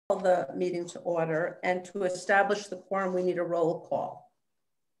the meeting to order, and to establish the quorum, we need a roll call.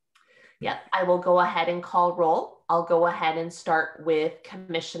 Yep, I will go ahead and call roll. I'll go ahead and start with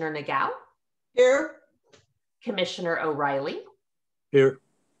Commissioner Nagao. Here. Commissioner O'Reilly. Here.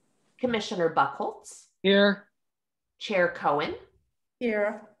 Commissioner Buchholz. Here. Chair Cohen.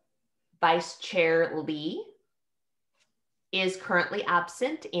 Here. Vice Chair Lee is currently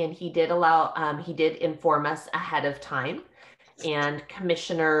absent, and he did inform us ahead of time. And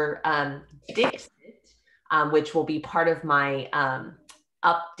Commissioner Dixit, which will be part of my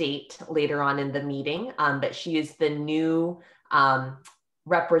update later on in the meeting, but she is the new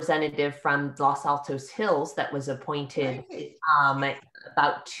representative from Los Altos Hills that was appointed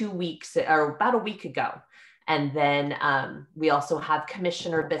about 2 weeks or about a week ago. And then we also have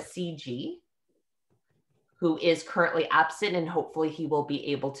Commissioner Basigi, who is currently absent, and hopefully he will be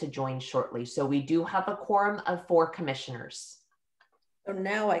able to join shortly. So we do have a quorum of 4 commissioners. So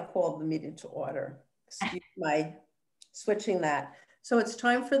now I call the meeting to order. Excuse my switching that. So it's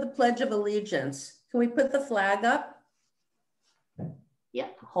time for the Pledge of Allegiance. Can we put the flag up?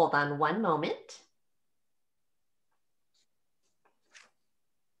 Yep, hold on one moment.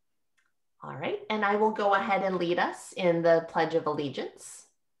 All right, and I will go ahead and lead us in the Pledge of Allegiance.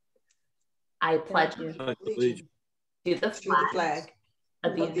 I pledge allegiance to the flag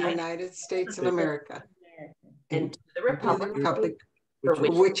of the United States of America and to the republic for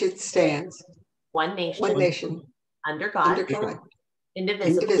which it stands, one nation, under God,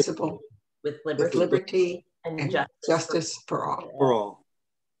 indivisible, with liberty and justice for all.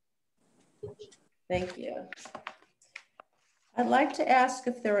 Thank you. I'd like to ask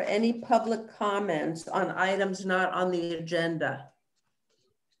if there are any public comments on items not on the agenda.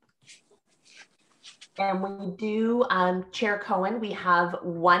 And we do, Chair Cohen, we have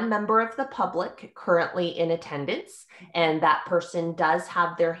 1 member of the public currently in attendance, and that person does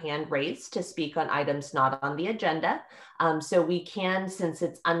have their hand raised to speak on items not on the agenda. So we can, since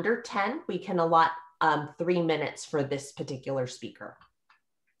it's under 10, we can allot 3 minutes for this particular speaker.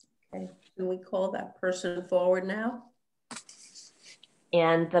 Okay, can we call that person forward now?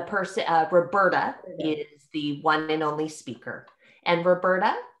 And the person, Roberta, is the one and only speaker. And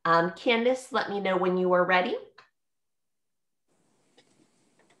Roberta, Candace, let me know when you are ready.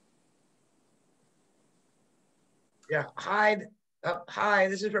 Yeah, hi,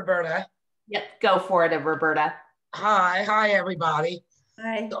 this is Roberta. Yep, go for it, Roberta. Hi, everybody.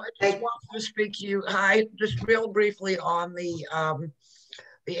 Hi. So I just wanted to speak to you, just real briefly on the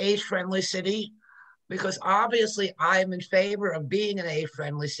age-friendly city, because obviously I'm in favor of being an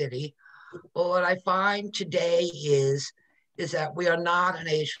age-friendly city, but what I find today is that we are not an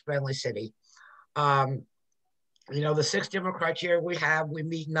age-friendly city. You know, the 6 different criteria we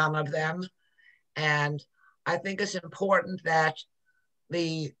meet none of them. And I think it's important that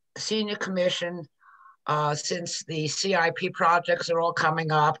the Senior Commission, since the CIP projects are all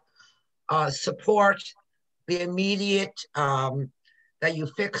coming up, support the immediate, that you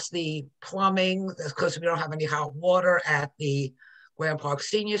fix the plumbing, because we don't have any hot water at the Grand Park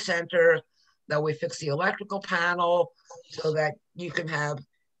Senior Center, that we fix the electrical panel so that you can have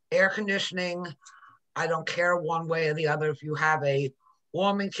air conditioning. I don't care one way or the other if you have a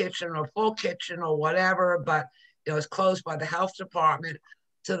warming kitchen or full kitchen or whatever, but it's closed by the health department.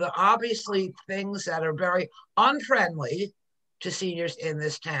 So there are obviously things that are very unfriendly to seniors in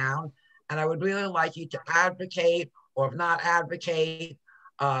this town. And I would really like you to advocate, or if not advocate,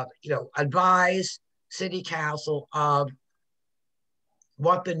 advise City Council of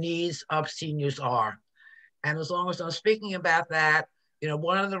what the needs of seniors are. And as long as I'm speaking about that,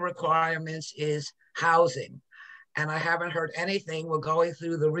 one of the requirements is housing. And I haven't heard anything. We're going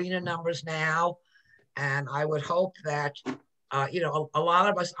through the RENA numbers now. And I would hope that, a lot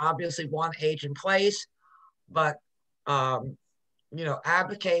of us obviously want age in place, but,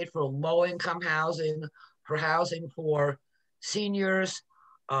 advocate for low-income housing, for housing for seniors,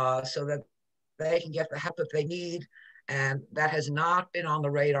 so that they can get the help that they need. And that has not been on the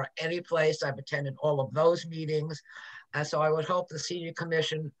radar any place. I've attended all of those meetings. And so I would hope the Senior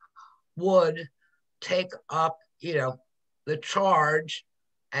Commission would take up, the charge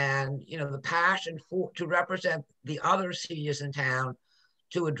and, the passion to represent the other seniors in town,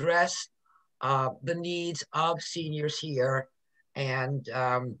 to address the needs of seniors here. And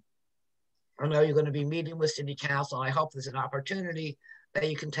I know you're going to be meeting with City Council, and I hope there's an opportunity that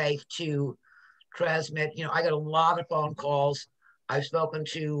you can take to transmit. I got a lot of phone calls. I've spoken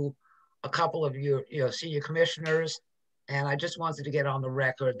to a couple of your senior commissioners, and I just wanted to get on the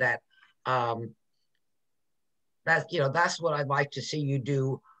record that that's what I'd like to see you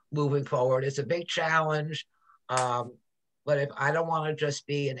do moving forward. It's a big challenge. But if I don't want to just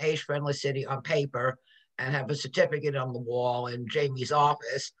be an age-friendly city on paper and have a certificate on the wall in Jamie's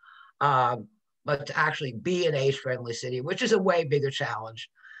office, but to actually be an age-friendly city, which is a way bigger challenge.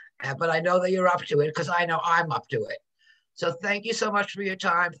 But I know that you're up to it because I know I'm up to it. So thank you so much for your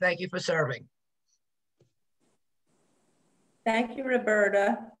time. Thank you for serving. Thank you,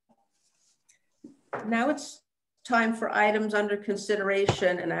 Roberta. Now it's time for items under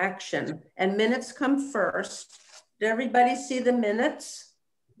consideration and action, and minutes come first. Did everybody see the minutes?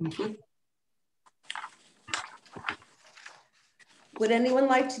 Mhm. Would anyone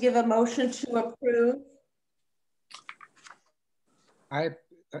like to give a motion to approve? I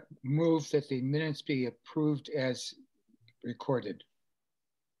move that the minutes be approved as recorded.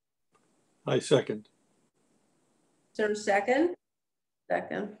 I second. Is there a second?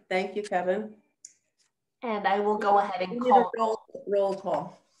 Second. Thank you, Kevin. And I will go ahead and We need a call. roll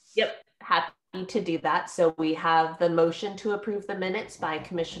call. Yep, happy to do that. So we have the motion to approve the minutes by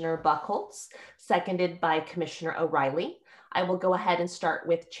Commissioner Buchholz, seconded by Commissioner O'Reilly. I will go ahead and start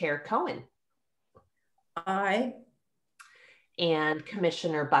with Chair Cohen. Aye. And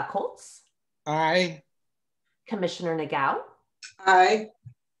Commissioner Buchholz. Aye. Commissioner Nagao. Aye.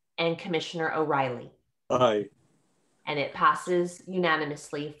 And Commissioner O'Reilly. Aye. And it passes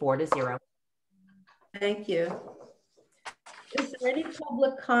unanimously 4-0. Thank you. Is there any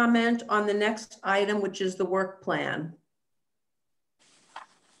public comment on the next item, which is the work plan?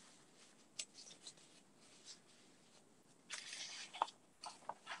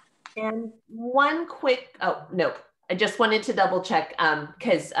 And one quick, oh, no, I just wanted to double check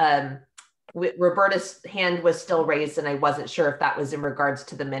because Roberta's hand was still raised and I wasn't sure if that was in regards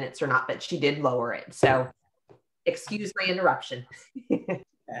to the minutes or not, but she did lower it. So excuse my interruption.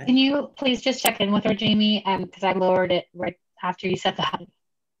 Can you please just check in with her, Jamie? Because I lowered it right after you said that.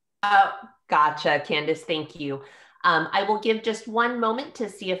 Oh, gotcha, Candace, thank you. I will give just one moment to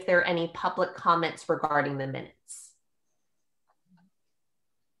see if there are any public comments regarding the minutes.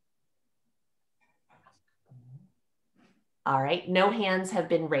 All right, no hands have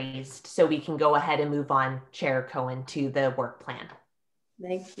been raised, so we can go ahead and move on, Chair Cohen, to the work plan.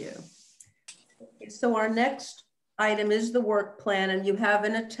 Thank you. Okay, so our next item is the work plan, and you have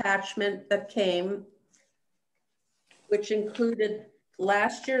an attachment that came, which included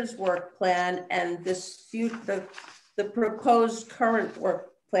last year's work plan and this the proposed current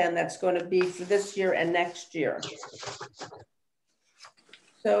work plan that's going to be for this year and next year.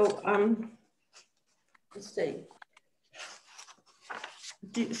 So let's see.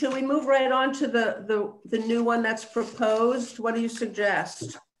 Should we move right on to the new one that's proposed? What do you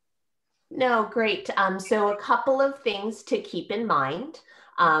suggest? No, great. So a couple of things to keep in mind.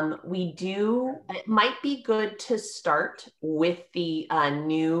 It might be good to start with the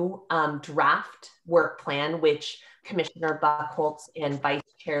new draft work plan, which Commissioner Buchholz and Vice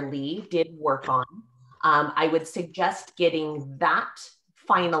Chair Lee did work on. I would suggest getting that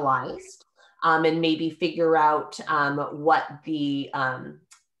finalized and maybe figure out what the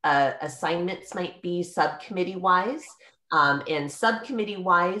assignments might be subcommittee-wise. And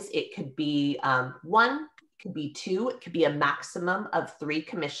subcommittee-wise, it could be one, it could be two, it could be a maximum of 3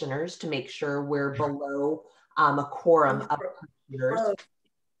 commissioners to make sure we're below a quorum of commissioners.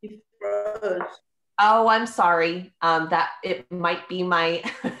 Oh, I'm sorry. That it might be my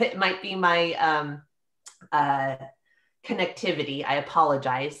connectivity. I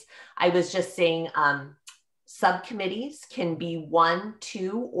apologize. I was just saying subcommittees can be 1,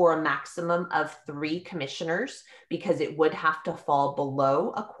 2, or a maximum of 3 commissioners because it would have to fall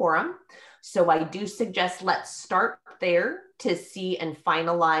below a quorum. So I do suggest let's start there to see and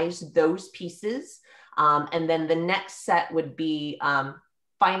finalize those pieces. And then the next set would be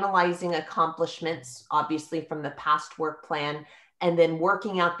finalizing accomplishments, obviously from the past work plan, and then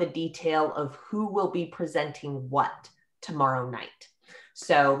working out the detail of who will be presenting what tomorrow night.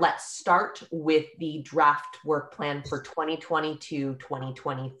 So let's start with the draft work plan for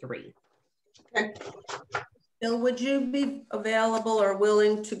 2022-2023. Okay. Bill, would you be available or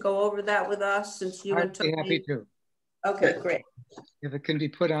willing to go over that with us since you I'd be happy to. Okay, great. If it can be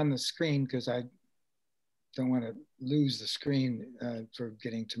put on the screen, because I don't want to lose the screen for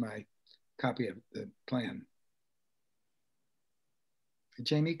getting to my copy of the plan.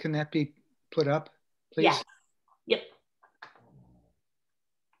 Jamie, can that be put up, please? Yeah. Yep.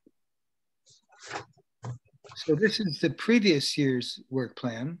 So this is the previous year's work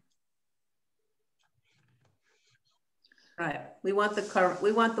plan. Right. We want the current.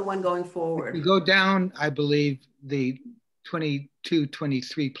 We want the one going forward. If we go down, I believe the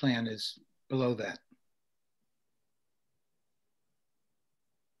 22-23 plan is below that.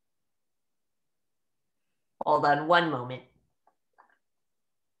 Hold on one moment.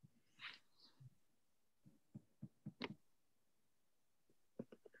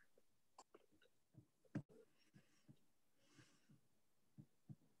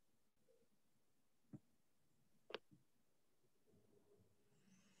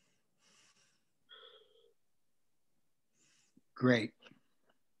 Great.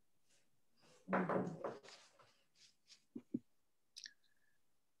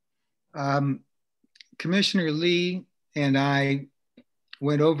 Commissioner Lee and I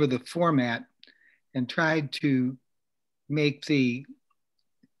went over the format and tried to make the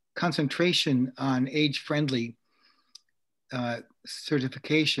concentration on age-friendly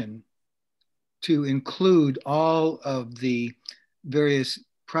certification to include all of the various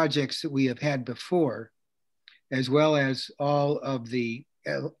projects that we have had before, as well as all of the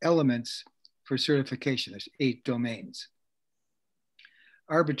elements for certification. There's 8 domains.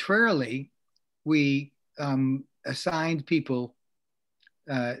 Arbitrarily, we assigned people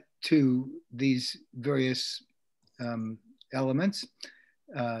to these various elements.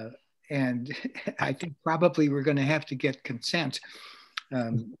 And I think probably we're going to have to get consent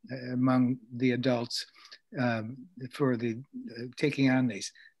among the adults for the taking on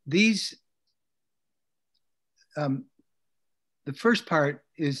these. The first part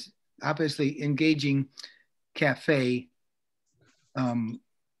is obviously engaging CAFE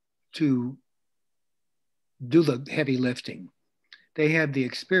to do the heavy lifting. They have the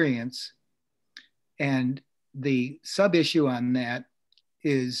experience, and the sub-issue on that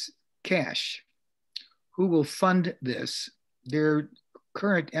is cash. Who will fund this? Their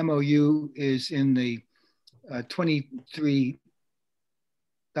current MOU is in the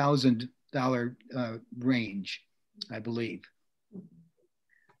 $23,000 range, I believe.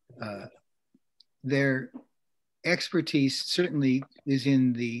 Their expertise certainly is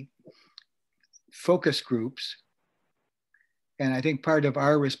in the focus groups. And I think part of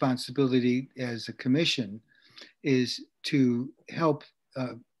our responsibility as a commission is to help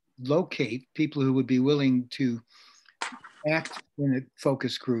locate people who would be willing to act in a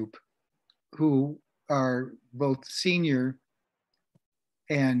focus group, who are both senior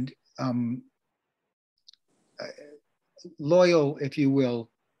and loyal, if you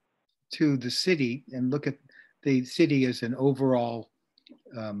will, to the city, and look at the city as an overall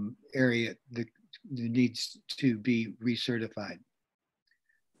area that needs to be recertified.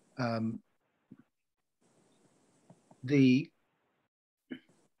 Can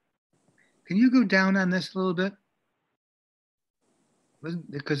you go down on this a little bit?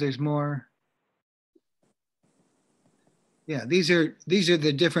 Because there's more. Yeah, these are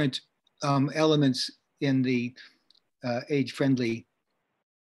the different elements in the age-friendly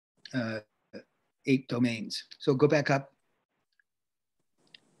 8 domains. So go back up.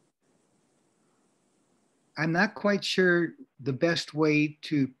 I'm not quite sure the best way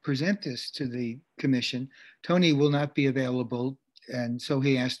to present this to the commission. Tony will not be available, and so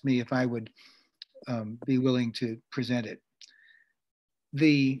he asked me if I would be willing to present it.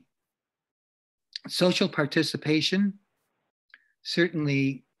 The social participation,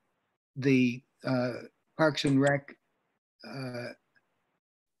 certainly the Parks and Rec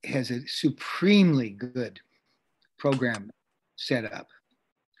has a supremely good program set up.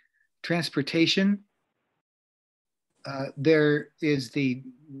 Transportation, there is the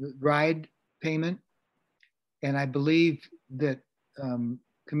ride payment, and I believe that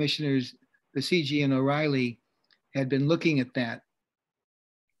Commissioners Basigi and O'Reilly had been looking at that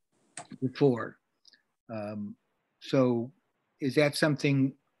before. So is that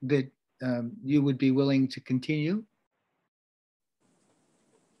something that you would be willing to continue?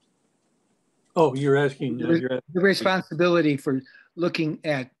 Oh, you're asking. The responsibility for looking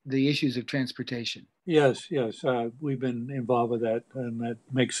at the issues of transportation. Yes, yes. We've been involved with that, and that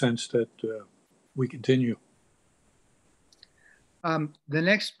makes sense that we continue. The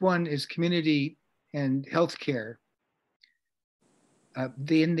next one is community and healthcare.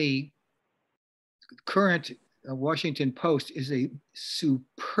 In the current Washington Post is a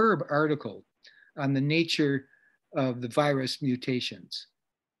superb article on the nature of the virus mutations.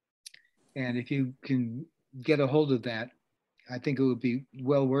 And if you can get a hold of that, I think it would be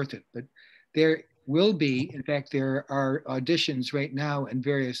well worth it. But there will be, in fact, there are auditions right now in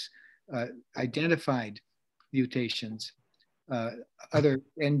various identified mutations, other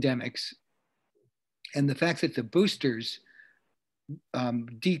endemics. And the fact that the boosters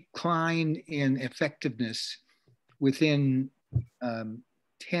decline in effectiveness within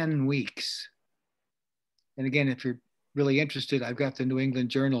 10 weeks. And again, if you're really interested, I've got the New England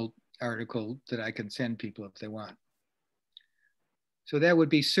Journal article that I can send people if they want. So that would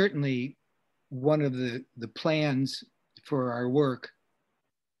be certainly one of the plans for our work.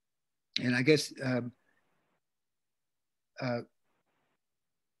 And I guess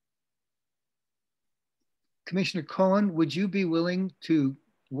Commissioner Cohen, would you be willing to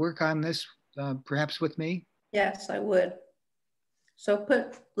work on this perhaps with me? Yes, I would. So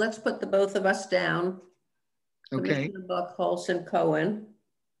let's put the both of us down. Okay. Commissioner Buckholz and Cohen.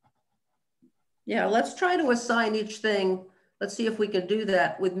 Yeah, let's try to assign each thing. Let's see if we can do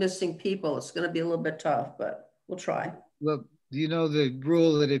that with missing people. It's going to be a little bit tough, but we'll try. Well, do you know the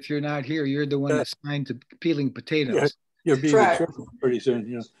rule that if you're not here, you're the one assigned to peeling potatoes? Yeah, you're being Right. tripled pretty soon,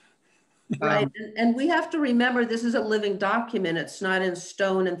 yeah. Right, and we have to remember this is a living document. It's not in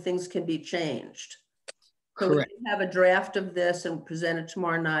stone and things can be changed. So Correct. we can have a draft of this and present it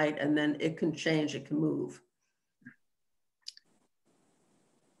tomorrow night, and then it can change, it can move.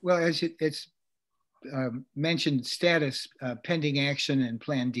 Well, as it's mentioned, status, pending action and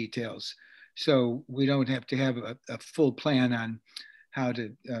plan details. So we don't have to have a full plan on how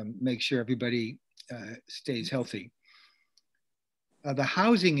to make sure everybody stays healthy. The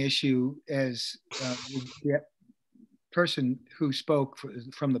housing issue, as the person who spoke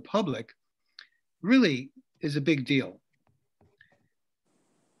from the public, really is a big deal.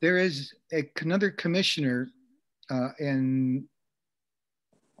 There is another commissioner in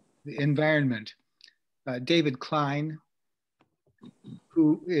the environment, David Klein,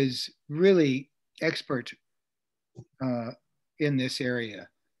 who is really expert in this area.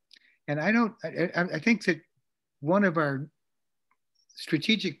 And I think that one of our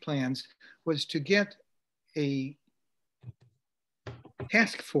strategic plans was to get a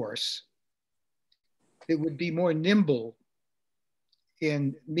task force that would be more nimble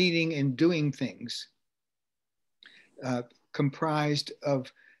in meeting and doing things, comprised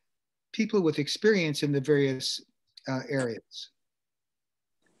of people with experience in the various areas.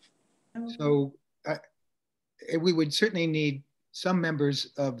 So we would certainly need some members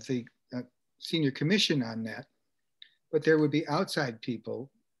of the senior commission on that, but there would be outside people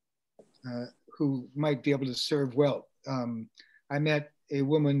who might be able to serve well. I met a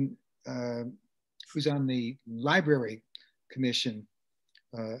woman who's on the library commission.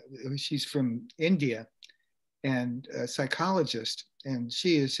 She's from India and a psychologist, and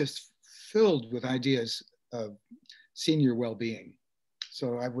she is just filled with ideas of senior well-being.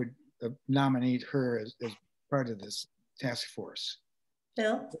 So I would nominate her as part of this task force.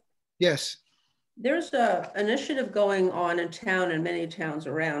 Bill? Yes. There's an initiative going on in town and many towns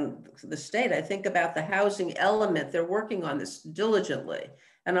around the state. I think about the housing element. They're working on this diligently.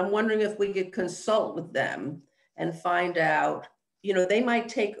 And I'm wondering if we could consult with them and find out, you know, they might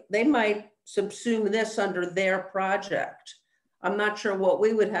subsume this under their project. I'm not sure what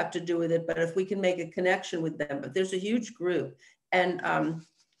we would have to do with it, but if we can make a connection with them, but there's a huge group. And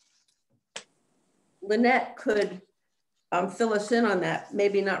Lynette could fill us in on that,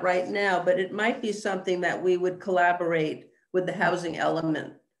 maybe not right now, but it might be something that we would collaborate with the housing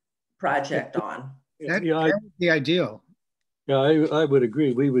element project on. That would be ideal. Yeah, I would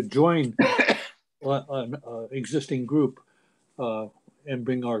agree. We would join an existing group and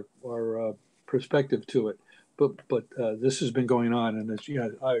bring our perspective to it. But this has been going on, and it's, yeah,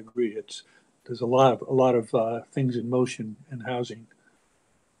 I agree. There's a lot of things in motion in housing.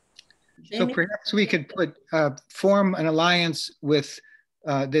 So perhaps we could form an alliance with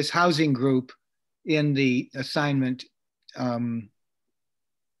this housing group in the assignment. And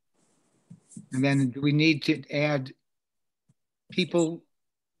then do we need to add people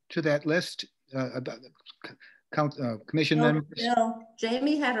to that list about commission members? Bill,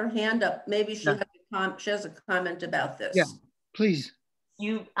 Jamie had her hand up. Maybe she has a comment about this. Yeah, please.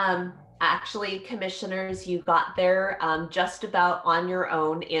 You actually, commissioners, you got there just about on your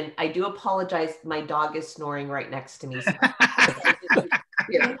own. And I do apologize, my dog is snoring right next to me. So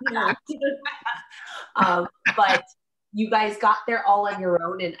but you guys got there all on your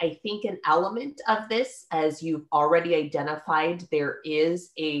own. And I think an element of this, as you've already identified, there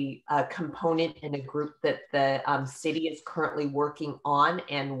is a component in a group that the city is currently working on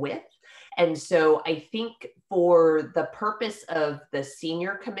and with. And so I think for the purpose of the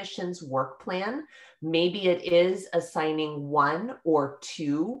senior commission's work plan, maybe it is assigning 1 or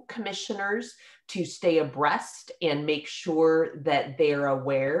 2 commissioners to stay abreast and make sure that they're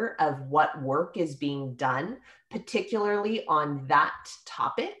aware of what work is being done, particularly on that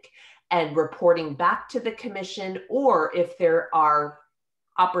topic, and reporting back to the commission, or if there are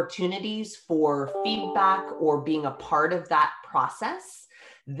opportunities for feedback or being a part of that process,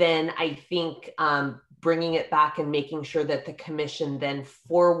 then I think bringing it back and making sure that the commission then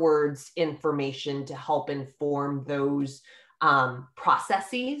forwards information to help inform those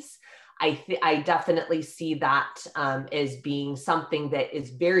processes. I definitely see that as being something that is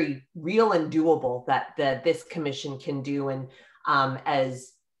very real and doable that this commission can do. And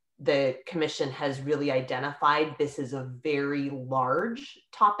as the commission has really identified, this is a very large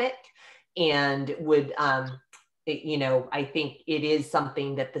topic and would, you know, I think it is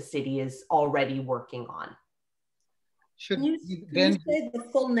something that the city is already working on. Should Can you then say the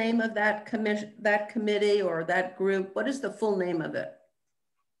full name of that committee or that group? What is the full name of it?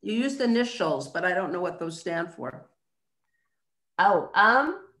 You used initials, but I don't know what those stand for. Oh,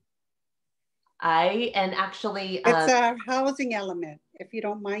 and actually, It's a housing element, if you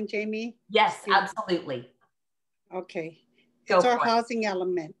don't mind, Jamie. yes, absolutely. Okay, Go it's our for it. housing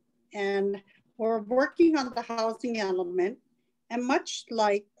element, and we're working on the housing element. And much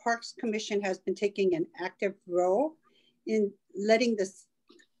like Parks Commission has been taking an active role in letting the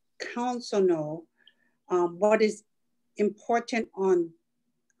council know what is important on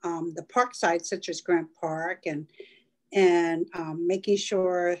the park side, such as Grant Park, and making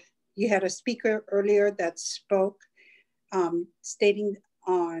sure you had a speaker earlier that spoke, stating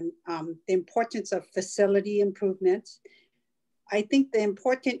on the importance of facility improvements. I think the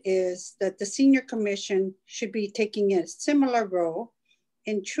important is that the Senior Commission should be taking a similar role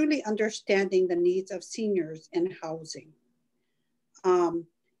in truly understanding the needs of seniors in housing.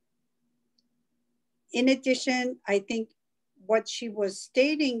 In addition, I think what she was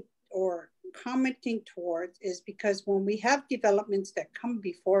stating or commenting towards is because when we have developments that come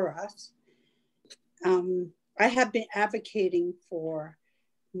before us, I have been advocating for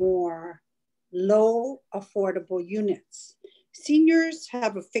more low affordable units. Seniors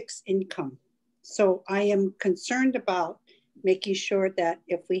have a fixed income. So I am concerned about making sure that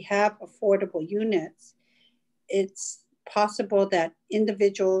if we have affordable units, it's possible that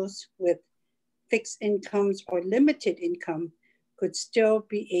individuals with fixed incomes or limited income could still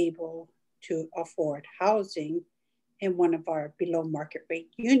be able to afford housing in one of our below market rate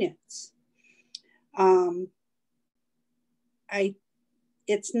units.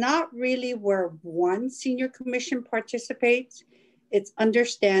 It's not really where one Senior Commission participates. It's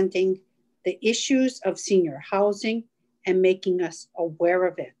understanding the issues of senior housing and making us aware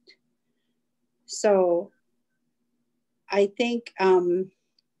of it. So I think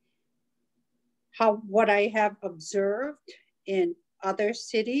what I have observed in other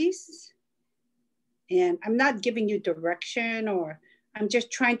cities, and I'm not giving you direction, or I'm just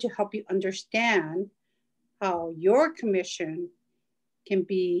trying to help you understand how your commission can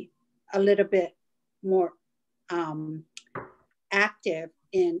be a little bit more active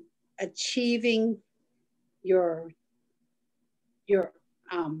in achieving your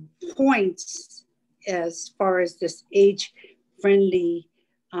points as far as this age-friendly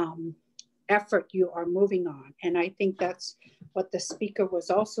effort you are moving on. And I think that's what the speaker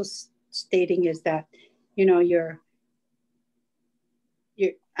was also stating, is that, you know, your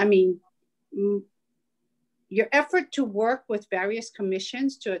effort to work with various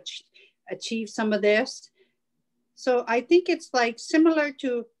commissions to achieve some of this. So I think it's like similar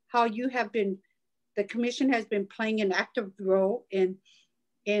to how you have been, the commission has been playing an active role in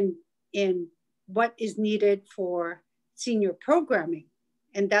what is needed for senior programming.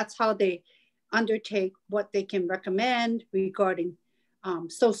 And that's how they undertake what they can recommend regarding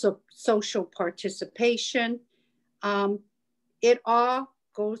social participation. It all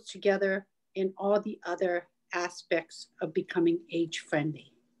goes together in all the other aspects of becoming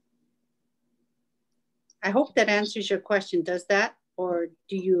age-friendly. I hope that answers your question. Does that? Or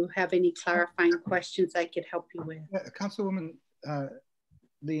do you have any clarifying questions I could help you with? Councilwoman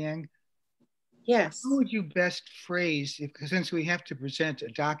Liang, yes. How would you best phrase, since we have to present a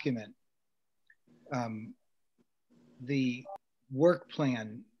document, the work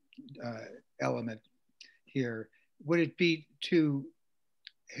plan element here? Would it be to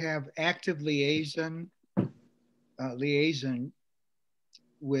have active liaison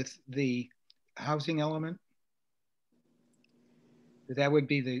with the housing element? That would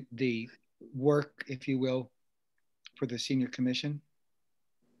be the work, if you will, for the Senior Commission?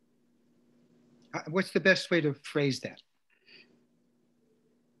 What's the best way to phrase that?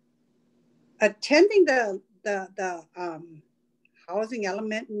 Attending the housing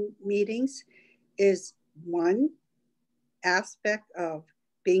element meetings is one aspect of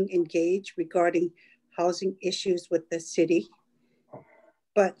being engaged regarding housing issues with the city.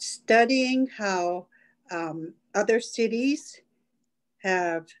 But studying how other cities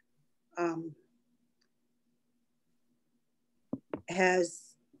have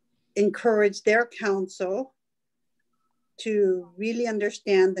has encouraged their council to really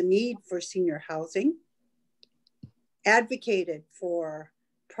understand the need for senior housing, advocated for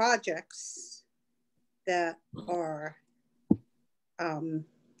projects that are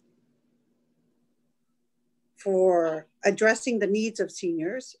for addressing the needs of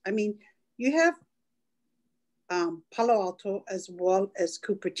seniors. I mean, you have Palo Alto as well as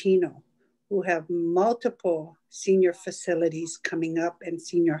Cupertino, who have multiple senior facilities coming up and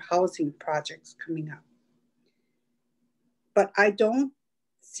senior housing projects coming up. but I don't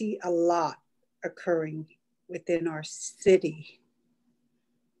see a lot occurring within our city.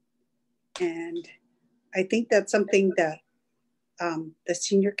 And I think that's something that the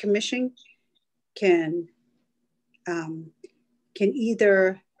Senior Commission can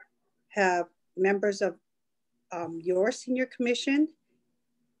either have members of your Senior Commission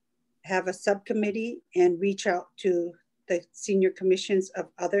have a subcommittee and reach out to the Senior Commissions of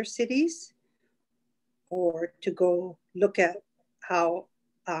other cities, or to go look at how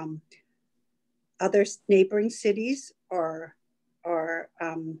other neighboring cities are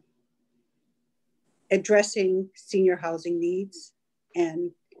addressing senior housing needs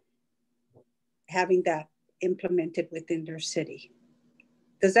and having that implemented within their city.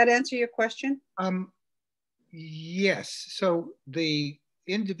 Does that answer your question? Yes. So the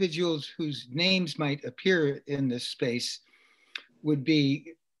individuals whose names might appear in this space would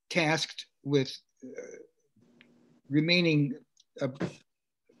be tasked with remaining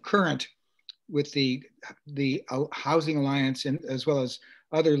current with the Housing Alliance, and as well as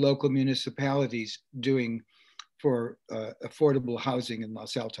other local municipalities doing for affordable housing in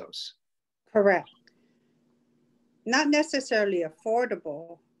Los Altos. Correct. Not necessarily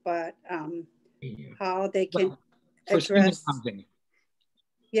affordable, but how they can address housing.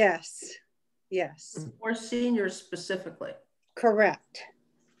 Yes, yes. Or seniors specifically. Correct.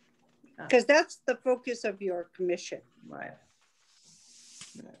 Because that's the focus of your commission. Right.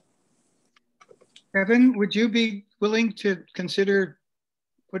 Evan, would you be willing to consider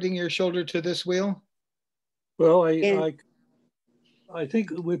putting your shoulder to this wheel? Well, I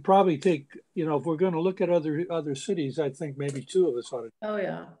think we'd probably take, you know, if we're going to look at other cities, I think maybe two of us ought to. Oh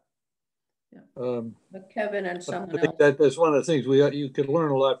yeah. But Kevin and someone I think else. that's one of the things you could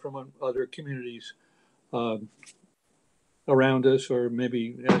learn a lot from other communities around us, or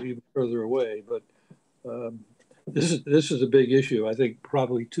maybe even further away. But this is a big issue. I think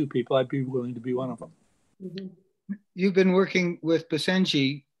probably two people. I'd be willing to be one of them. Mm-hmm. You've been working with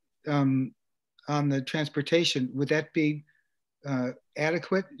Basenji on the transportation. Would that be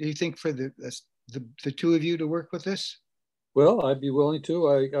adequate, do you think, for the two of you to work with this? Well, I'd be willing to.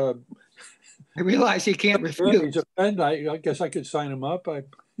 I realize he can't refuse. He's a friend. I guess I could sign him up.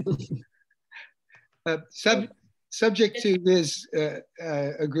 Subject to his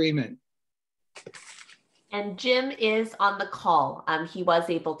agreement. And Jim is on the call. He was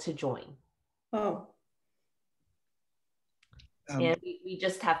able to join. Oh. And we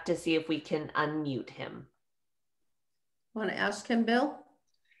just have to see if we can unmute him. Want to ask him, Bill?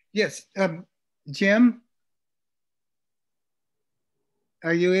 Yes. Jim,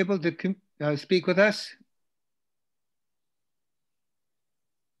 are you able to speak with us?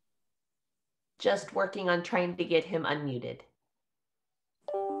 Just working on trying to get him unmuted.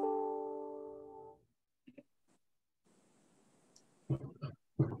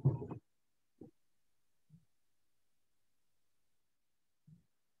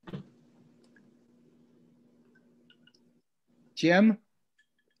 Jim?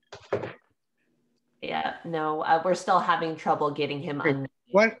 Yeah, no, we're still having trouble getting him unmuted.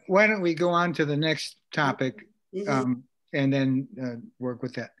 Why don't we go on to the next topic, and then work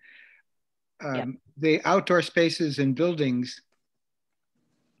with that. The outdoor spaces and buildings,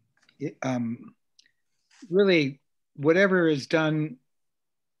 really, whatever is done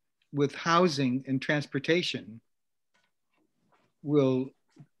with housing and transportation will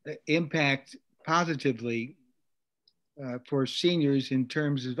impact positively for seniors in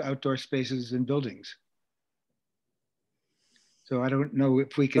terms of outdoor spaces and buildings. So I don't know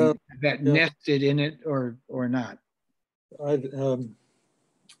if we can have that nested in it or not. I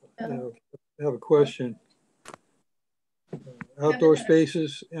have a question. Outdoor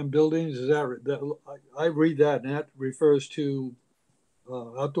spaces and buildings, is that I read that, and that refers to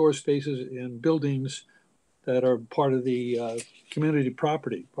outdoor spaces and buildings that are part of the community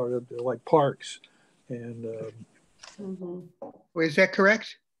property, part of like parks and Is that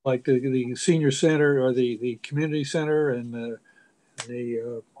correct? Like the senior center or the community center and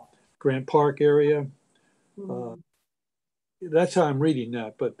the Grant Park area. That's how I'm reading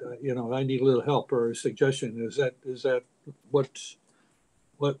that, but you know, I need a little help or a suggestion. Is that what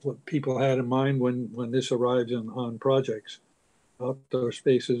people had in mind when this arrives on projects, outdoor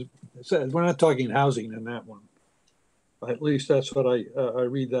spaces? We're not talking housing in that one. At least that's what I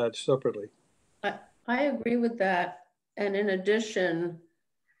read that separately. I agree with that. And in addition,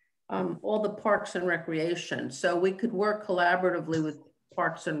 all the parks and recreation. So we could work collaboratively with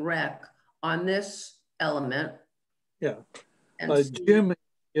Parks and Rec on this element. Yeah. Jim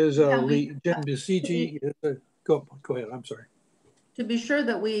is lead. Jim Basenji. Go ahead. I'm sorry. To be sure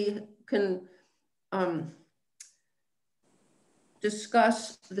that we can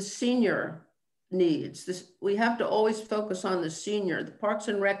discuss the senior needs. We have to always focus on the senior. The Parks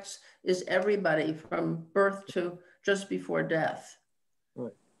and Recs is everybody from birth to just before death.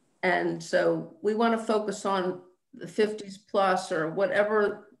 Right. And so we want to focus on the 50s plus or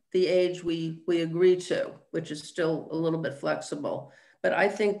whatever the age we agree to, which is still a little bit flexible. But I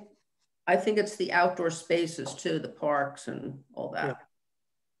think it's the outdoor spaces too, the parks and all that.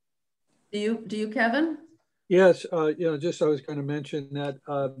 Yeah. Do you, Kevin? Yes, just I was going to mention that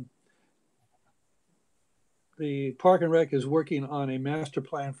the Park and Rec is working on a master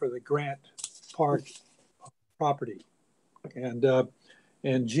plan for the Grant Park property, and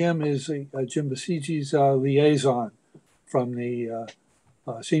Jim is Jim Besigi's liaison from the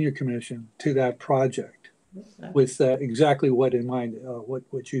Senior Commission to that project, with exactly what in mind,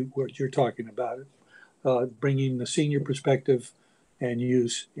 what you're talking about, bringing the senior perspective and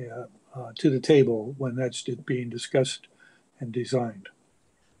use to the table when that's being discussed and designed.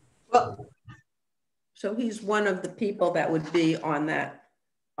 Well, So he's one of the people that would be on that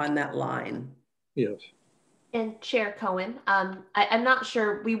line. Yes. And Chair Cohen, I'm not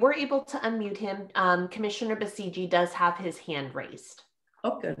sure, we were able to unmute him. Commissioner Besigi does have his hand raised.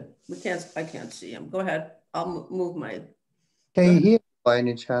 Oh, good. I can't see him. Go ahead. I'll move my. Can you hear me by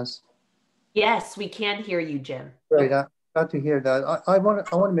any chance? Yes, we can hear you, Jim. Great, I'm glad to hear that. I want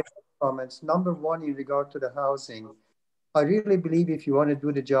to make comments. Number one, in regard to the housing, I really believe if you want to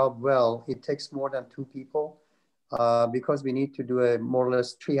do the job well, it takes more than two people because we need to do a more or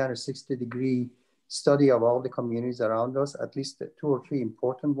less 360-degree study of all the communities around us, at least 2 or 3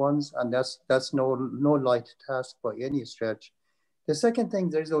 important ones, and that's no light task by any stretch. The second thing,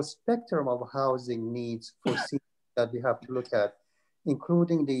 there's a spectrum of housing needs for seniors that we have to look at,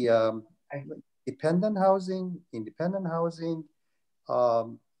 including the dependent housing, independent housing,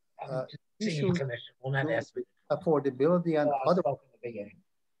 Senior Commission will not ask me. Affordability and other.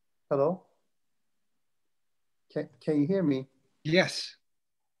 Hello? Can you hear me? Yes.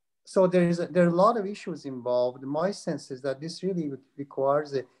 So there are a lot of issues involved. My sense is that this really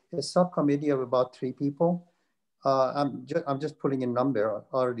requires a subcommittee of about 3 people. I'm just putting a number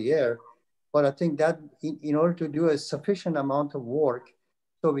out of the air, but I think that in order to do a sufficient amount of work,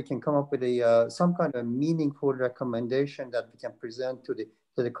 so we can come up with some kind of meaningful recommendation that we can present to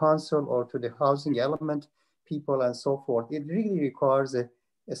the council or to the housing element people and so forth. It really requires a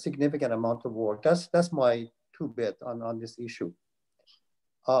significant amount of work. That's my 2 bit on this issue.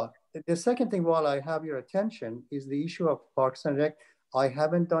 The second thing, while I have your attention, is the issue of Parks and Rec. I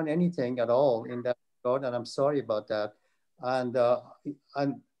haven't done anything at all in that regard, and I'm sorry about that. And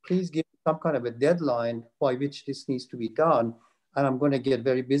please give some kind of a deadline by which this needs to be done. And I'm going to get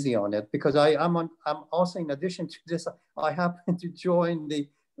very busy on it because I'm also, in addition to this, I happen to join the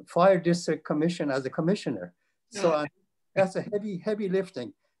Fire District Commission as a commissioner. So that's a heavy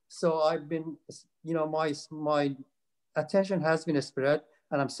lifting. So I've been, my attention has been spread,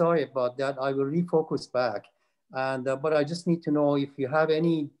 and I'm sorry about that. I will refocus back. And but I just need to know if you have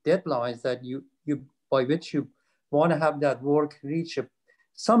any deadlines that you by which you want to have that work reach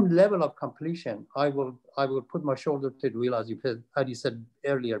some level of completion. I will put my shoulder to the wheel, as you said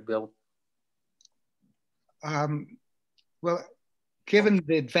earlier, Bill. Well, given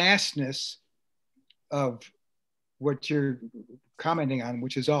the vastness of what you're commenting on,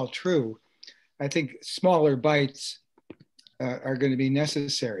 which is all true, I think smaller bites are going to be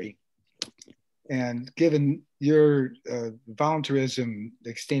necessary. And given your volunteerism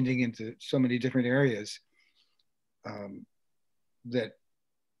extending into so many different areas, that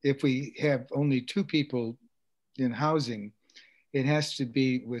if we have only 2 people in housing, it has to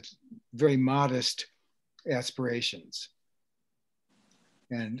be with very modest aspirations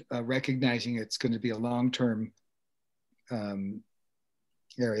and recognizing it's going to be a long-term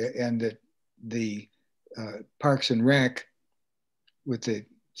area, and that the Parks and Rec with the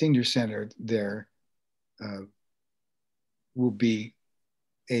senior center there will be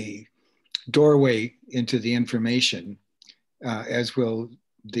a doorway into the information, as will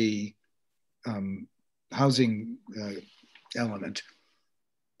the housing element.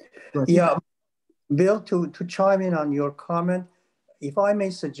 Yeah, Bill, to chime in on your comment, if I may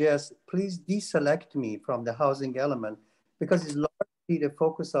suggest, please deselect me from the housing element because it's largely the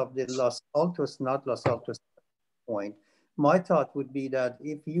focus of the Los Altos, not Los Altos point. My thought would be that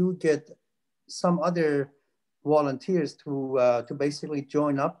if you get some other volunteers to basically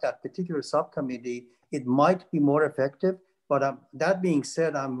join up that particular subcommittee, it might be more effective. But that being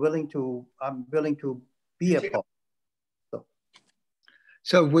said, I'm willing to be a part.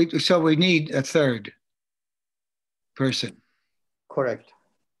 So we need a 3rd person. Correct.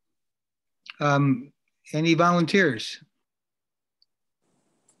 Any volunteers?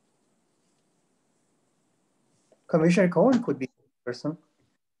 Commissioner Cohen could be the person.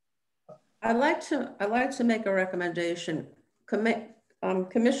 I'd like to make a recommendation.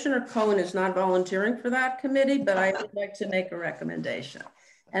 Commissioner Cohen is not volunteering for that committee, but I would like to make a recommendation.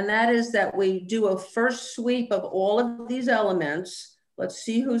 And that is that we do a first sweep of all of these elements. Let's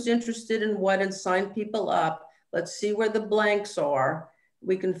see who's interested in what and sign people up. Let's see where the blanks are.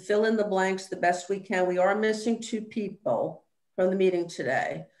 We can fill in the blanks the best we can. We are missing 2 people from the meeting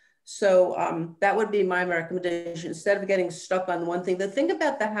today. So that would be my recommendation, instead of getting stuck on one thing. The thing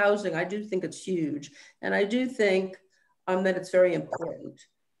about the housing, I do think it's huge. And I do think that it's very important.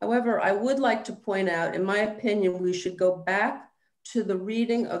 However, I would like to point out, in my opinion, we should go back to the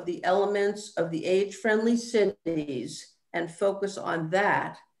reading of the elements of the age-friendly cities and focus on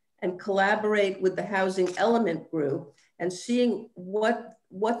that and collaborate with the housing element group and seeing what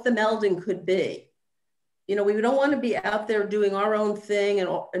the melding could be. You know, we don't want to be out there doing our own thing and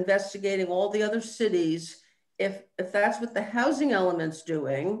investigating all the other cities. If that's what the housing element's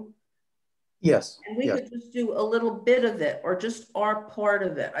doing, yes, and we could just do a little bit of it or just our part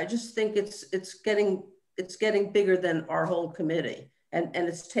of it. I just think it's getting bigger than our whole committee, and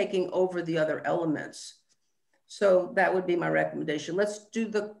it's taking over the other elements. So that would be my recommendation. Let's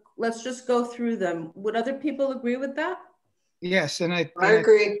just go through them. Would other people agree with that? Yes, and I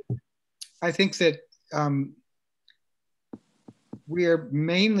agree. I think that we are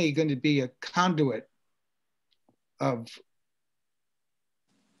mainly going to be a conduit of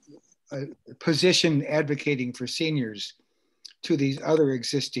a position advocating for seniors to these other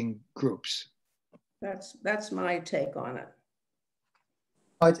existing groups. That's my take on it.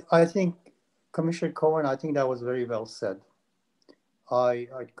 I think, Commissioner Cohen, I think that was very well said. I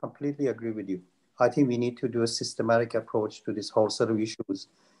completely agree with you. I think we need to do a systematic approach to this whole set of issues.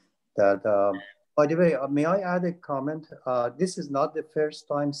 That, by the way, may I add a comment? This is not the first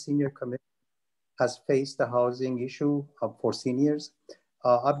time Senior Commission has faced the housing issue for seniors.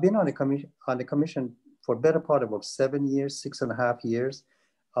 I've been on the commission for better part of about 7 years, 6.5 years.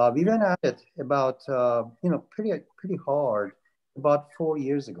 We went at it about, pretty hard about 4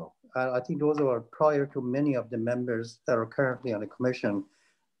 years ago. I think those were prior to many of the members that are currently on the commission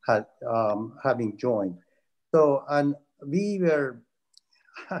having joined. So, and we were,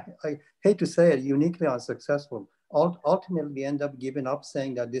 I hate to say it, uniquely unsuccessful. Ultimately, we end up giving up,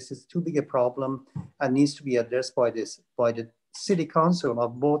 saying that this is too big a problem and needs to be addressed by the city council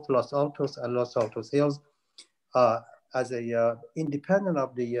of both Los Altos and Los Altos Hills as a independent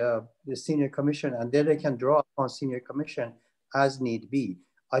of the senior commission, and then they can draw upon senior commission as need be.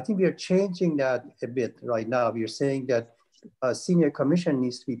 I think we are changing that a bit right now. We are saying that senior commission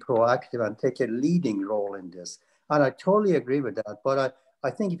needs to be proactive and take a leading role in this. And I totally agree with that. But I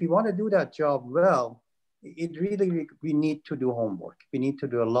think if you want to do that job well, we need to do homework. We need to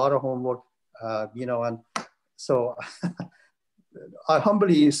do a lot of homework, and so I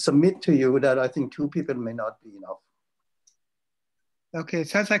humbly submit to you that I think 2 people may not be enough. Okay, it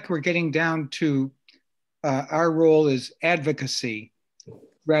sounds like we're getting down to our role is advocacy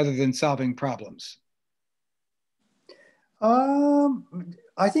rather than solving problems.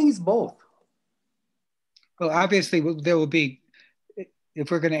 I think it's both. Well, obviously there will be,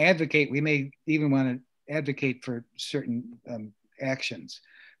 if we're going to advocate, we may even want to advocate for certain actions.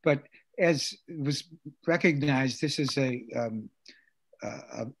 But as was recognized, this is an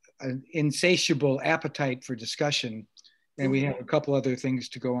insatiable appetite for discussion, and we have a couple other things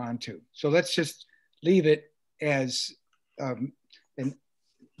to go on to. So let's just leave it as an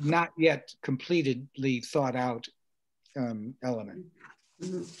not yet completely thought out element.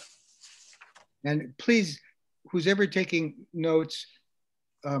 Mm-hmm. And please, who's ever taking notes,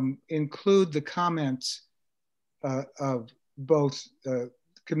 include the comments of both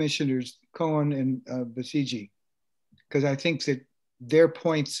Commissioners Cohen and Basigi, because I think that their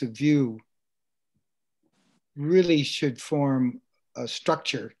points of view really should form a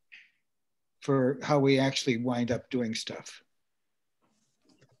structure for how we actually wind up doing stuff.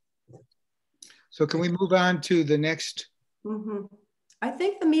 So can we move on to the next? Mm-hmm. I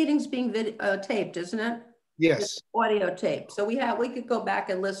think the meeting's being taped, isn't it? Yes. It's audio tape. So we could go back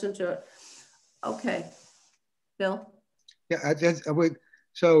and listen to it. Okay, Bill? Yeah,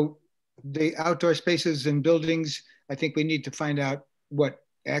 so the outdoor spaces and buildings, I think we need to find out what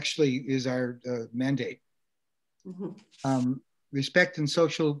actually is our mandate. Mm-hmm. Respect and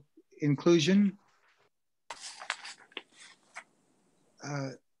social inclusion.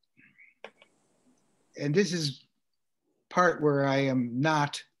 And this is part where I am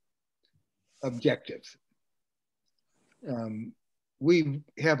not objective. We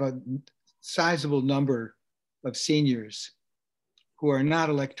have a sizable number of seniors who are not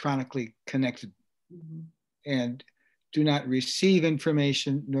electronically connected. Mm-hmm. and do not receive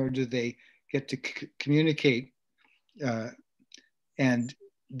information, nor do they get to communicate. And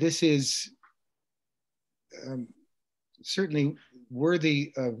this is certainly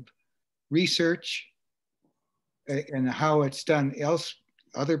worthy of research and how it's done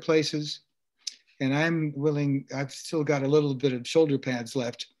other places. And I'm willing, I've still got a little bit of shoulder pads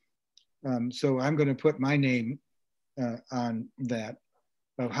left. So I'm going to put my name on that,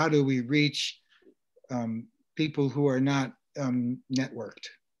 of how do we reach people who are not networked.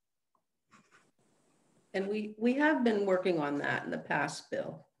 And we have been working on that in the past,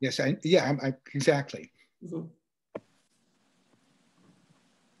 Bill. Yes, exactly. Mm-hmm.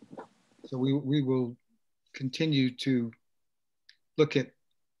 So we will continue to look at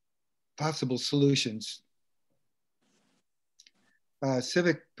possible solutions.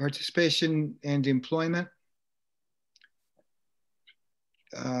 Civic participation and employment.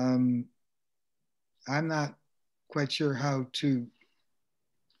 I'm not quite sure how to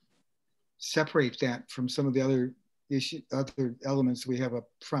separate that from some of the other elements we have up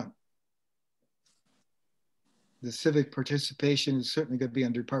front. The civic participation is certainly going to be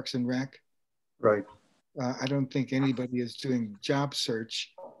under Parks and Rec. Right. I don't think anybody is doing job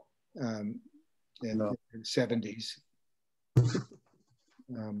search in the 70s.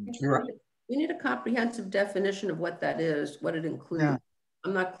 We need a comprehensive definition of what that is, what it includes. Yeah.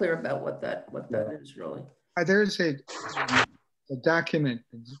 I'm not clear about what that is really. There's a document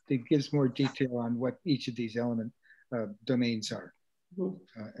that gives more detail on what each of these domains are.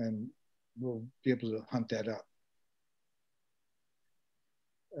 Mm-hmm. And we'll be able to hunt that up.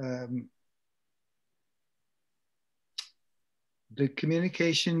 The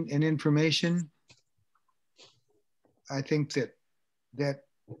communication and information, I think that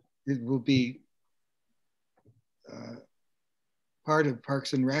it will be part of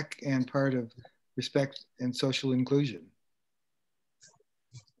Parks and Rec and part of respect and social inclusion.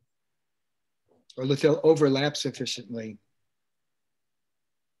 Or that they'll overlap sufficiently.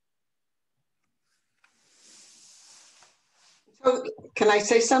 So can I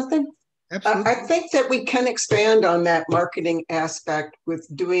say something? Absolutely. I think that we can expand on that marketing aspect with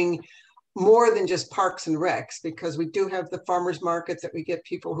doing more than just Parks and Recs, because we do have the farmers market that we get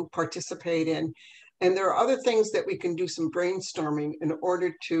people who participate in. And there are other things that we can do some brainstorming in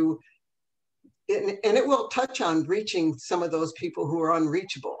order to, and it will touch on reaching some of those people who are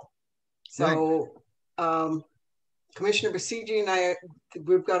unreachable. So Commissioner Basigi and I,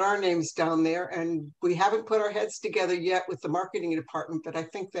 we've got our names down there, and we haven't put our heads together yet with the marketing department, but I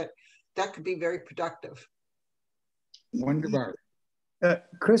think that could be very productive. Wonderful.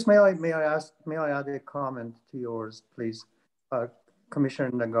 Chris, may I add a comment to yours, please? Commissioner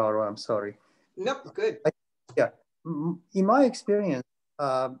Nagaro, I'm sorry. Nope, good. In my experience,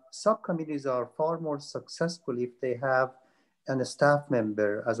 subcommittees are far more successful if they have a staff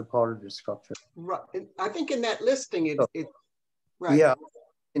member as a part of the structure. Right. I think in that listing, right. Yeah.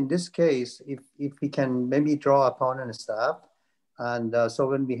 In this case, if we can maybe draw upon a staff, and so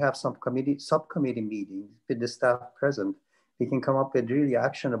when we have some subcommittee meetings with the staff present, we can come up with really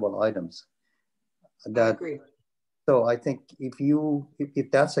actionable items. I agree. So I think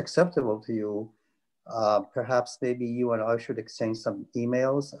if that's acceptable to you, perhaps maybe you and I should exchange some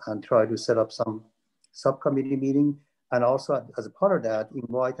emails and try to set up some subcommittee meeting. And also as a part of that,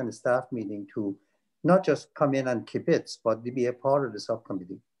 invite a staff meeting to not just come in and kibitz, but to be a part of the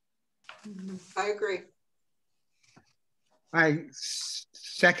subcommittee. I agree. I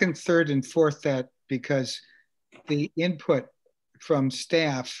second, third, and fourth that, because the input from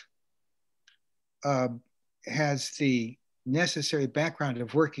staff has the necessary background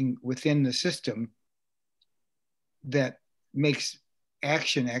of working within the system that makes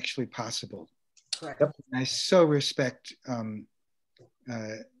action actually possible. Correct. Yep. I so respect,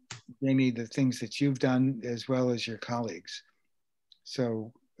 Jamie, the things that you've done as well as your colleagues.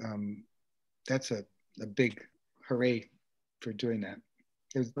 So that's a big hooray for doing that.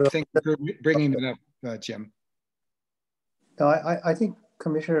 Thank you for bringing it up, Jim. No, I think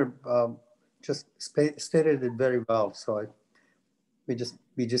Commissioner just stated it very well. So we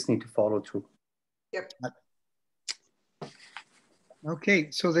just need to follow through. Yep.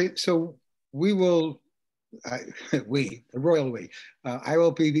 Okay, so we will, the royal we, I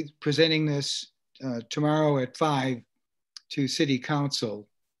will be presenting this tomorrow at 5 to City Council,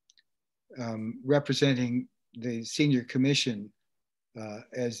 representing the Senior Commission,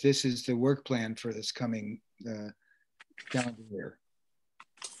 as this is the work plan for this coming calendar year.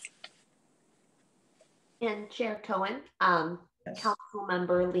 And Chair Cohen, Yes.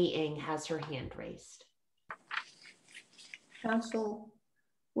 Councilmember Lee Ing has her hand raised.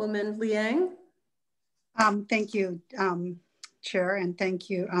 Councilwoman Liang. Thank you, Chair, and thank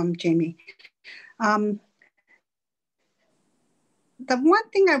you, Jamie. The one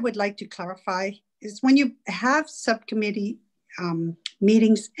thing I would like to clarify is when you have subcommittee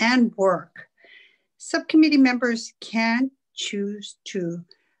meetings and work, subcommittee members can choose to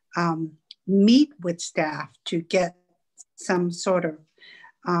meet with staff to get some sort of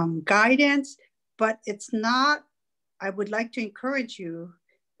guidance, but it's not, I would like to encourage you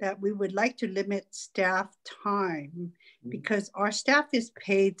that we would like to limit staff time because our staff is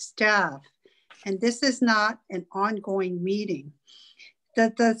paid staff and this is not an ongoing meeting.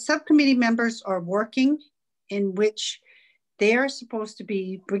 The subcommittee members are working in which they are supposed to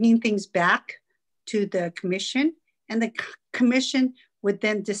be bringing things back to the commission, and the commission would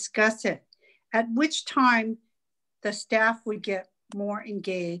then discuss it, at which time the staff would get more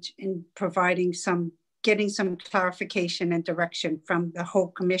engaged in providing getting some clarification and direction from the whole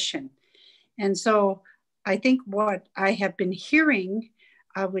commission. And so I think what I have been hearing,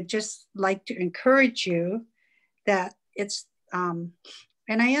 I would just like to encourage you that it's, and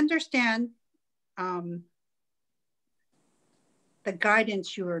I understand the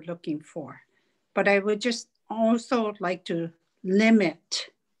guidance you are looking for, but I would just also like to limit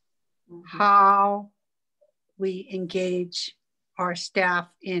how we engage our staff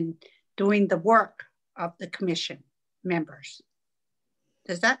in doing the work of the commission members.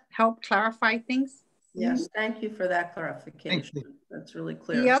 Does that help clarify things? Yes, thank you for that clarification. That's really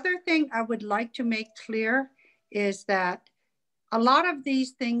clear. The other thing I would like to make clear is that a lot of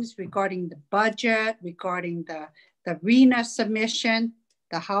these things regarding the budget, regarding the RHNA submission,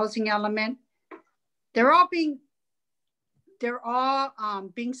 the housing element, they're all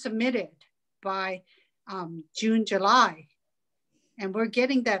being submitted by June, July. And we're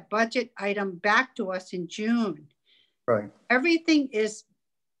getting that budget item back to us in June. Right. Everything is,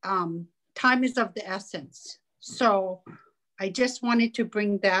 time is of the essence. So I just wanted to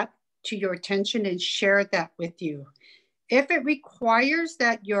bring that to your attention and share that with you. If it requires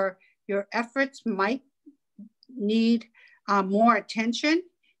that your efforts might need more attention,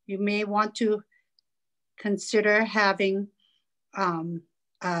 you may want to consider having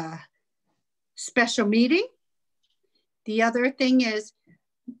a special meeting. The other thing is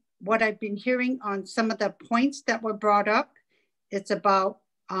what I've been hearing on some of the points that were brought up. It's about,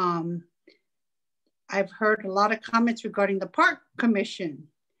 I've heard a lot of comments regarding the Park Commission.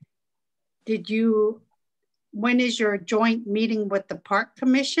 When is your joint meeting with the Park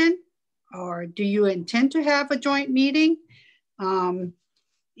Commission? Or do you intend to have a joint meeting? And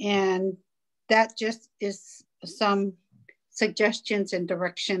that just is some suggestions and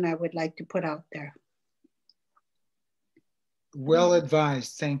direction I would like to put out there. Well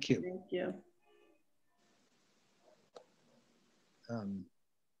advised, thank you. Thank you. Okay.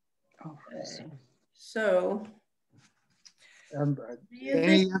 So,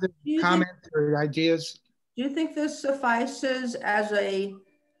 any other comments or ideas? Do you think this suffices as a,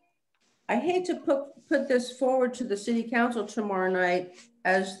 I hate to put this forward to the city council tomorrow night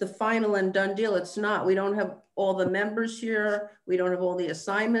as the final and done deal. It's not. We don't have all the members here. We don't have all the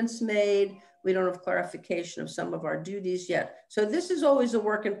assignments made. We don't have clarification of some of our duties yet. So this is always a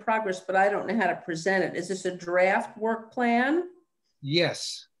work in progress, but I don't know how to present it. Is this a draft work plan?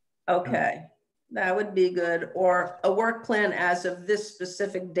 Yes. Okay, that would be good. Or a work plan as of this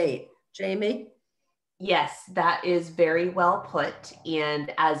specific date. Jamie? Yes, that is very well put.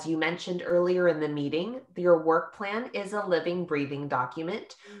 And as you mentioned earlier in the meeting, your work plan is a living, breathing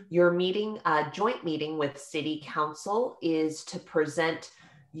document. Your meeting, joint meeting with City Council is to present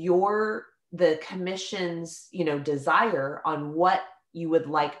the commission's, desire on what you would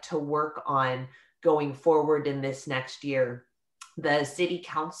like to work on going forward in this next year. The City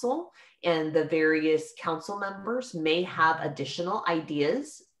Council and the various council members may have additional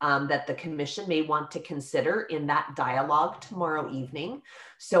ideas that the commission may want to consider in that dialogue tomorrow evening.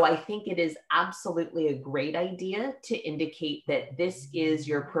 So I think it is absolutely a great idea to indicate that this is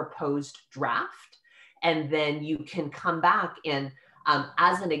your proposed draft, and then you can come back and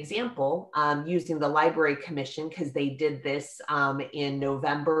as an example, using the Library Commission, because they did this in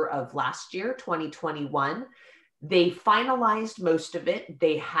November of last year, 2021, they finalized most of it.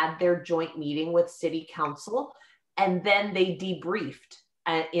 They had their joint meeting with City Council, and then they debriefed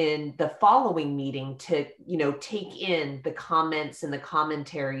in the following meeting to, take in the comments and the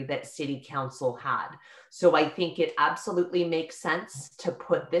commentary that City Council had. So I think it absolutely makes sense to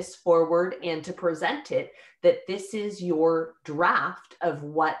put this forward and to present it that this is your draft of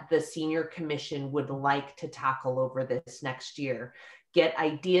what the Senior Commission would like to tackle over this next year. get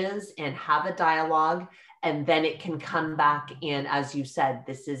ideas and have a dialogue, and then it can come back. And as you said,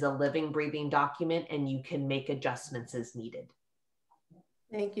 this is a living, breathing document, and you can make adjustments as needed.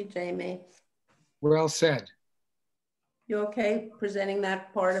 Thank you, Jamie. Well said. You okay presenting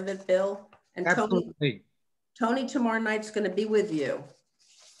that part of it, Bill? And Absolutely. Tony tomorrow night's going to be with you.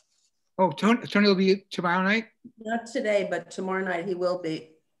 Oh, Tony will be tomorrow night? Not today, but tomorrow night he will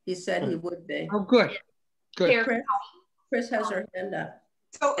be. He said he would be. Oh, good. Good. Chris has her hand up.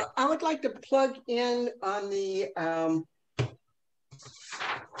 So I would like to plug in on the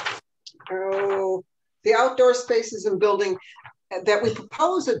outdoor spaces and building that we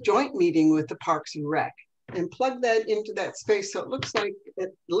propose a joint meeting with the Parks and Rec, and plug that into that space. So it looks like at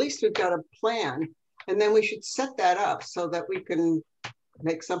least we've got a plan, and then we should set that up so that we can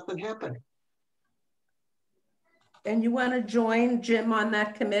make something happen. And you want to join Jim on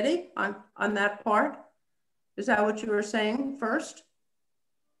that committee, on that part? Is that what you were saying first?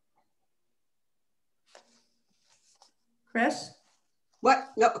 Chris?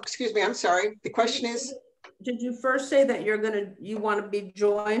 What? No, excuse me, I'm sorry. The question is? Did you first say that you want to be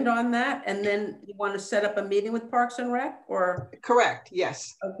joined on that, and then you want to set up a meeting with Parks and Rec, or? Correct,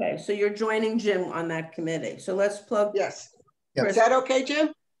 yes. Okay, so you're joining Jim on that committee. So let's plug. Yes. Is that okay,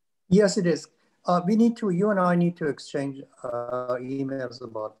 Jim? Yes, it is. You and I need to exchange emails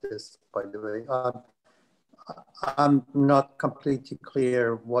about this, by the way. I'm not completely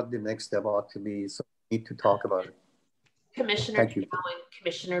clear what the next step ought to be, so we need to talk about it. Commissioner and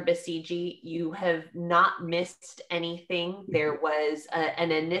Commissioner Basigi, you have not missed anything. There was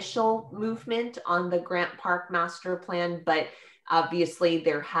an initial movement on the Grant Park Master Plan, but obviously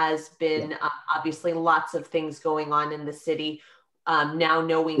there has been obviously lots of things going on in the city. Now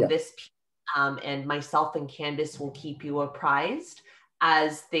knowing this, and myself and Candace will keep you apprised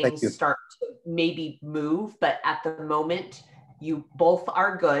as things start to maybe move, but at the moment, you both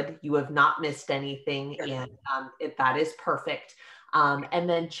are good. You have not missed anything, and that is perfect. And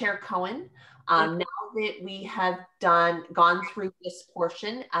then Chair Cohen, now that we have gone through this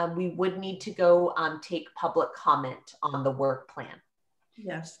portion, we would need to go take public comment on the work plan.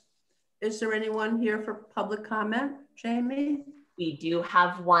 Yes. Is there anyone here for public comment, Jamie? We do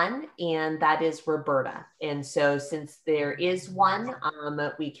have one, and that is Roberta. And so since there is one,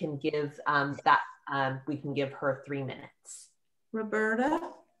 we can give we can give her 3 minutes.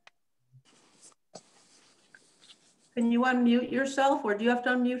 Roberta, can you unmute yourself, or do you have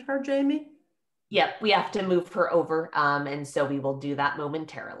to unmute her, Jamie? Yep, we have to move her over, and so we will do that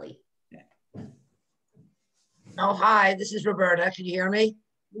momentarily. Okay. Oh, hi, this is Roberta. Can you hear me?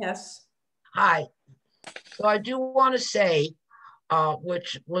 Yes. Hi. So I do want to say,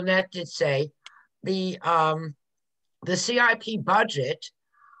 which Lynette did say, the CIP budget,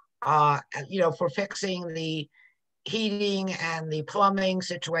 for fixing the heating and the plumbing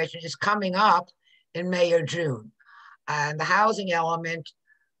situation is coming up in May or June. And the housing element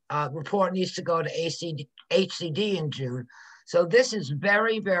report needs to go to HCD in June. So this is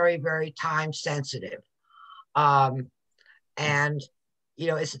very, very, very time sensitive. And,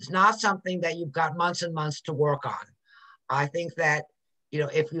 it's not something that you've got months and months to work on. I think that,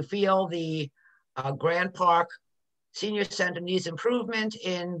 if you feel the Grand Park Senior Center needs improvement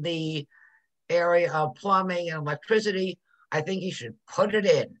in the area of plumbing and electricity, I think you should put it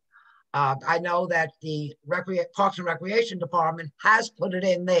in. I know that the Parks and Recreation Department has put it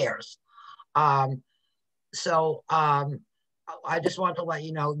in theirs. So I just want to let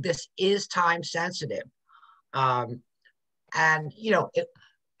you know, this is time sensitive. And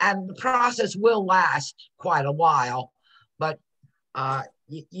the process will last quite a while, but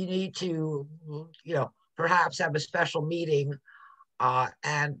you need to, perhaps have a special meeting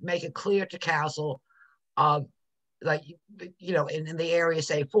and make it clear to council, in the area,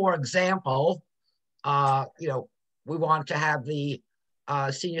 say, for example, we want to have the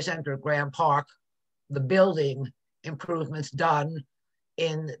Senior Center at Grand Park, the building improvements done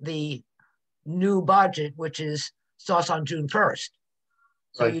in the new budget, which starts on June 1st.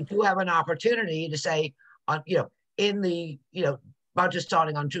 So you do have an opportunity to say, in the, budget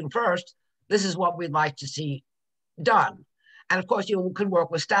starting on June 1st, this is what we'd like to see done. And of course, you can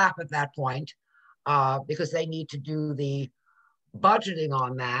work with staff at that point because they need to do the budgeting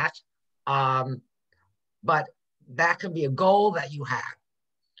on that. But that can be a goal that you have.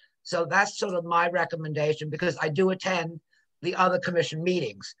 So that's sort of my recommendation, because I do attend the other commission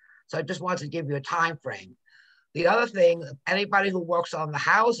meetings. So I just wanted to give you a time frame. The other thing, anybody who works on the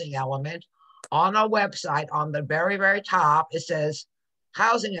housing element, on our website, on the very, very top, it says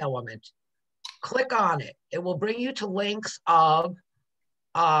housing element. Click on it. It will bring you to links of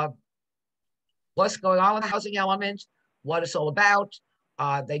what's going on with the housing element, what it's all about.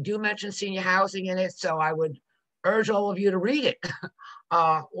 They do mention senior housing in it, so I would urge all of you to read it,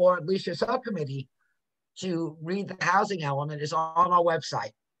 or at least your subcommittee to read the housing element. Is on our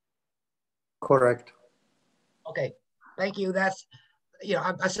website. Correct. Okay, thank you. That's, you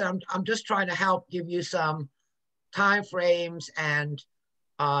know, I said I'm just trying to help give you some time frames and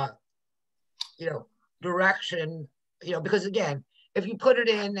you know, direction, you know, because again, if you put it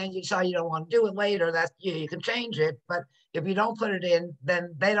in and you decide you don't want to do it later, that's, you know, you can change it. But if you don't put it in,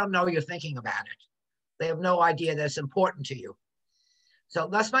 then they don't know you're thinking about it. They have no idea that it's important to you. So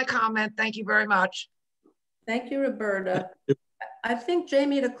that's my comment. Thank you very much. Thank you, Roberta. I think,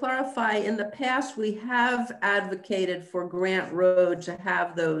 Jamie, to clarify, in the past, we have advocated for Grant Road to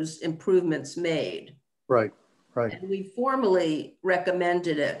have those improvements made. Right, right. And we formally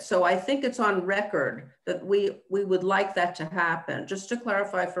recommended it. So I think it's on record that we would like that to happen, just to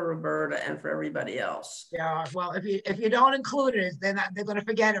clarify for Roberta and for everybody else. Yeah, well, if you don't include it, then they're going to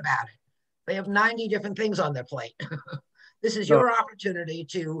forget about it. They have 90 different things on their plate. This is your opportunity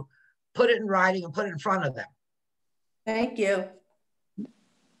to put it in writing and put it in front of them. Thank you.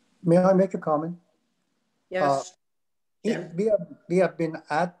 May I make a comment? Yes. We have been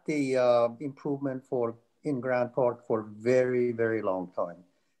at the improvement in Grant Park for a very, very long time.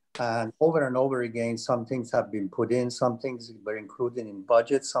 And over again, some things have been put in, some things were included in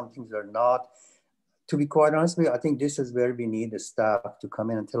budget, some things are not. To be quite honest with you, I think this is where we need the staff to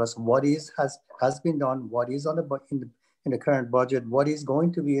come in and tell us what has been done, what is on in the current budget, what is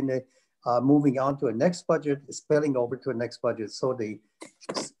going to be in the moving on to a next budget, spilling over to a next budget. So the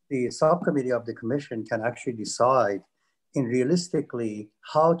subcommittee of the commission can actually decide in realistically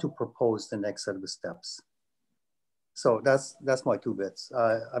how to propose the next set of steps. So that's my 2 bits.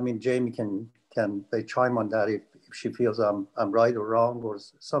 I mean, Jamie can chime on that if she feels I'm right or wrong or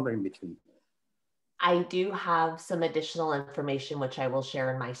somewhere in between. I do have some additional information which I will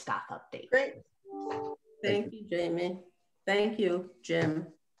share in my staff update. Great. Thank you, Jamie. Thank you, Jim.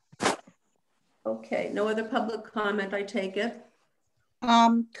 Okay, no other public comment, I take it.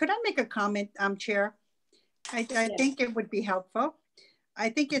 Could I make a comment, Chair? I think it would be helpful. I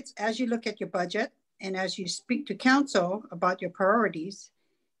think it's, as you look at your budget and as you speak to council about your priorities,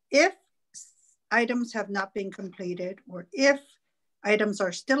 if items have not been completed or if items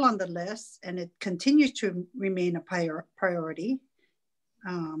are still on the list and it continues to remain a priority,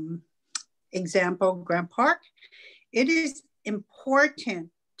 example, Grant Park, it is important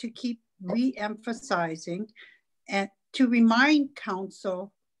to keep re-emphasizing and to remind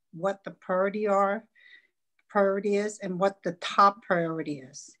council what the priority is and what the top priority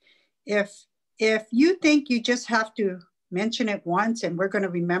is. If you think you just have to mention it once and we're going to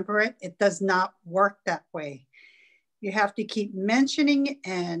remember it, it does not work that way. You have to keep mentioning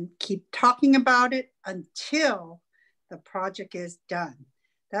and keep talking about it until the project is done.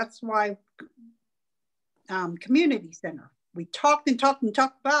 That's why community center, we talked and talked and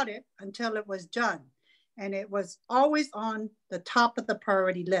talked about it until it was done. And it was always on the top of the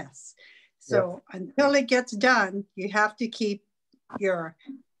priority list. So until it gets done, you have to keep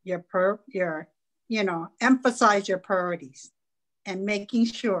emphasize your priorities and making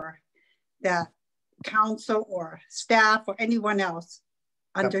sure that council or staff or anyone else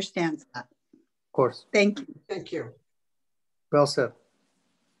understands that. Of course. Thank you. Thank you. Well said.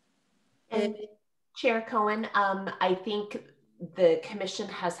 And Chair Cohen, I think the commission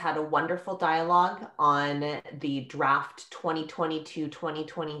has had a wonderful dialogue on the draft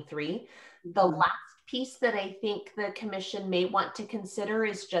 2022-2023. The last piece that I think the commission may want to consider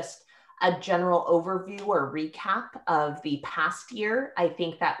is just a general overview or recap of the past year. I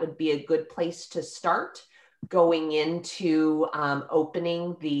think that would be a good place to start going into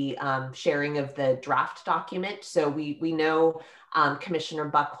opening the sharing of the draft document. So we know Commissioner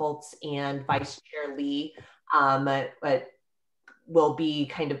Buchholz and Vice Chair Lee will be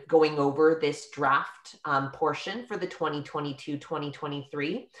kind of going over this draft portion for the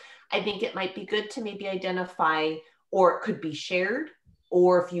 2022-2023. I think it might be good to maybe identify, or it could be shared,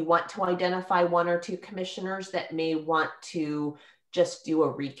 or if you want to identify 1 or 2 commissioners that may want to just do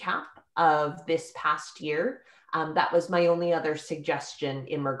a recap of this past year. That was my only other suggestion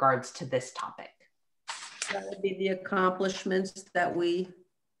in regards to this topic. That would be the accomplishments that we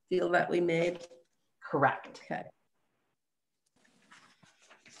feel that we made. Correct. Okay.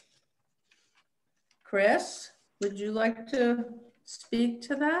 Chris, would you like to speak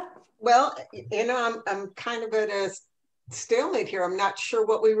to that? Well, you know, I'm kind of at a stalemate here. I'm not sure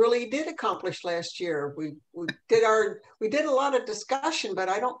what we really did accomplish last year. We did a lot of discussion, but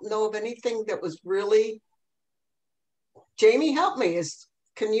I don't know of anything that was really. Jamie, help me.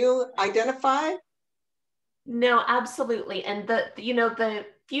 Can you identify? No, absolutely. And the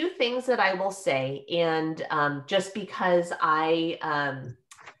few things that I will say, and just because I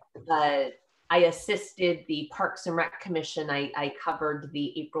assisted the Parks and Rec Commission, I covered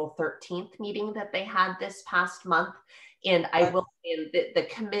the April 13th meeting that they had this past month. And I will say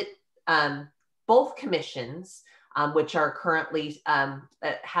that both commissions, which are currently,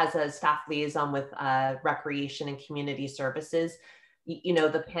 has a staff liaison with Recreation and Community Services,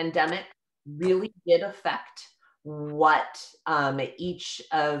 the pandemic really did affect what each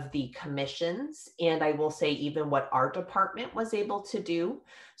of the commissions, and I will say even what our department was able to do.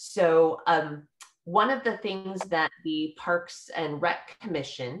 So one of the things that the Parks and Rec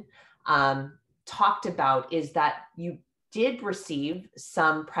Commission talked about is that you did receive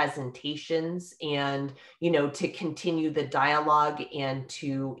some presentations and, to continue the dialogue and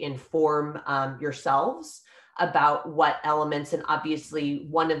to inform yourselves about what elements. And obviously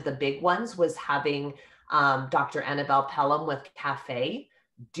one of the big ones was having Dr. Annabelle Pelham with CAFE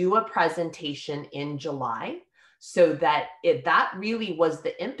do a presentation in July, so that that really was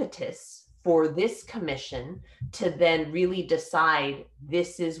the impetus for this commission to then really decide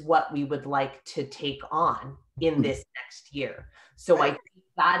this is what we would like to take on in this next year. So I think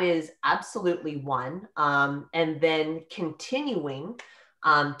that is absolutely one. And then continuing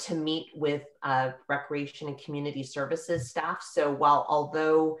to meet with Recreation and Community Services staff. So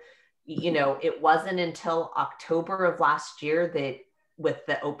although it wasn't until October of last year that with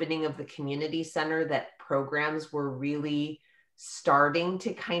the opening of the community center that programs were really starting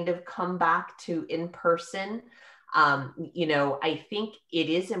to kind of come back to in person. I think it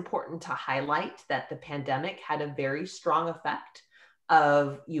is important to highlight that the pandemic had a very strong effect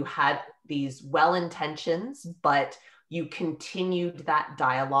of, you had these well-intentions, but you continued that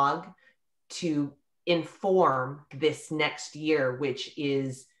dialogue to inform this next year, which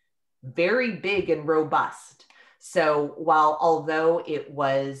is very big and robust. So although it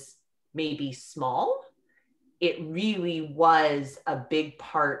was maybe small, it really was a big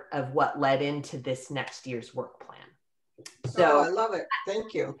part of what led into this next year's work plan. So I love it.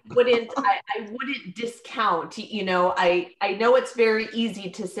 Thank you. I wouldn't discount, I know it's very easy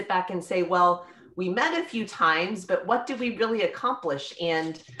to sit back and say, well, we met a few times, but what did we really accomplish?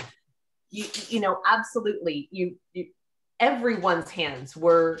 And absolutely, everyone's hands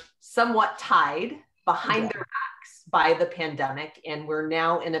were somewhat tied behind their backs by the pandemic, and we're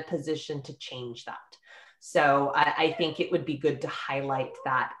now in a position to change that. So I think it would be good to highlight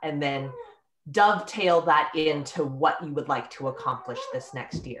that and then dovetail that into what you would like to accomplish this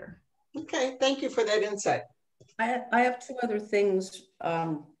next year. Okay, thank you for that insight. I have two other things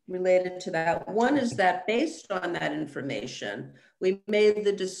related to that. One is that based on that information, we made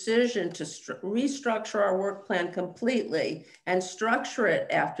the decision to restructure our work plan completely and structure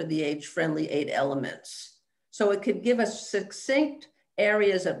it after the age-friendly 8 elements. So it could give us succinct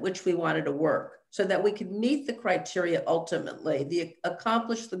areas at which we wanted to work so that we could meet the criteria ultimately,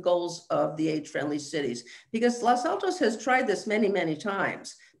 accomplish the goals of the age-friendly cities. Because Los Altos has tried this many, many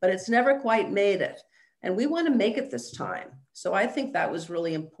times, but it's never quite made it. And we want to make it this time. So I think that was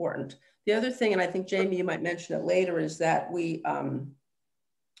really important. The other thing, and I think Jamie, you might mention it later, is that we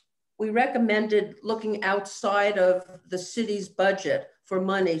recommended looking outside of the city's budget for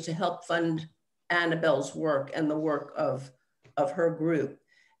money to help fund Annabelle's work and the work of her group.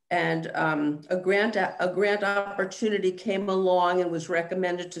 And a grant opportunity came along and was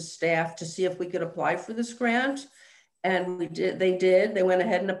recommended to staff to see if we could apply for this grant. And they did. They went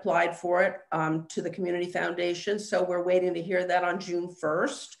ahead and applied for it to the Community Foundation. So we're waiting to hear that on June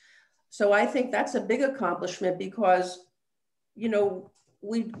 1st. So I think that's a big accomplishment because, we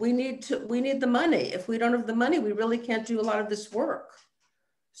need the money. If we don't have the money, we really can't do a lot of this work.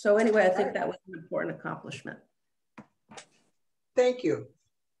 So anyway, I think that was an important accomplishment. Thank you.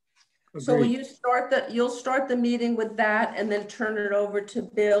 So will you'll start the meeting with that and then turn it over to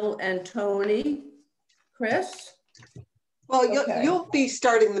Bill and Tony. Chris? Well, you'll be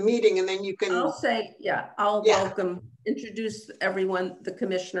starting the meeting and then you can... I'll introduce everyone, the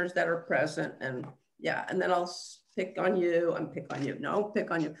commissioners that are present, and and then I'll pick on you. No,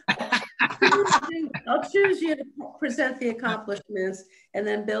 pick on you. I'll choose you to present the accomplishments, and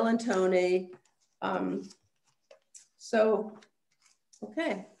then Bill and Tony.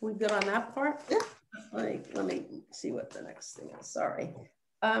 Okay, we good on that part? Yeah. Let me see what the next thing is. Sorry.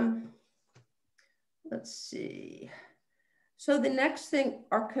 Let's see. So the next thing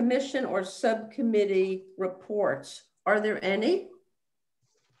are commission or subcommittee reports. Are there any?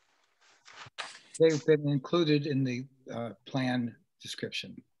 They've been included in the plan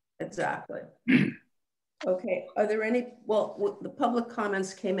description. Exactly. Okay, are there any, well, the public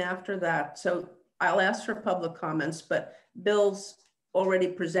comments came after that. So I'll ask for public comments, but Bill's already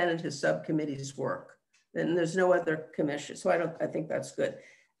presented his subcommittee's work. And there's no other commission. So I think that's good.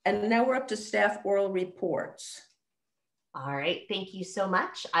 And now we're up to staff oral reports. All right, thank you so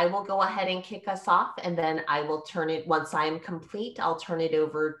much. I will go ahead and kick us off, and then I will turn it, once I am complete, I'll turn it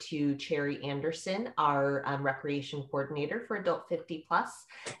over to Cherry Anderson, our recreation coordinator for Adult 50 Plus.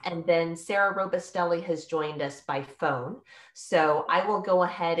 And then Sarah Robustelli has joined us by phone. So I will go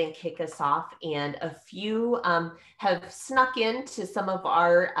ahead and kick us off, and a few have snuck into some of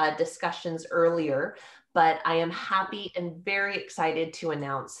our discussions earlier, but I am happy and very excited to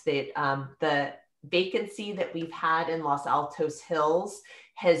announce that the vacancy that we've had in Los Altos Hills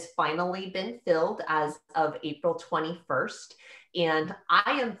has finally been filled as of April 21st. And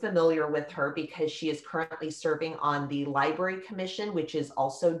I am familiar with her because she is currently serving on the Library Commission, which is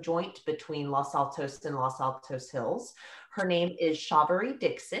also joint between Los Altos and Los Altos Hills. Her name is Shawari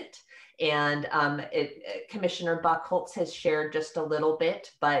Dixit. And Commissioner Buckholtz has shared just a little bit,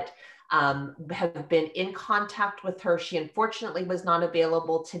 but have been in contact with her. She unfortunately was not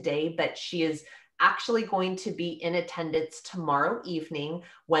available today, but she is actually going to be in attendance tomorrow evening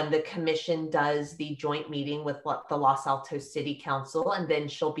when the commission does the joint meeting with the Los Altos City Council, and then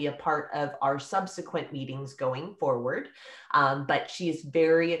she'll be a part of our subsequent meetings going forward. But she's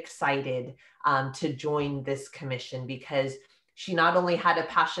very excited to join this commission because she not only had a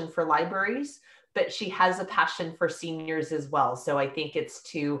passion for libraries, but she has a passion for seniors as well. So I think it's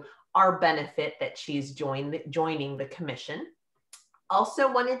to our benefit that she's joining the commission.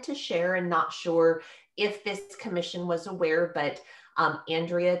 Also wanted to share, and not sure if this commission was aware, but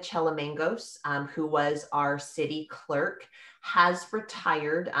Andrea Chelamangos, who was our city clerk, has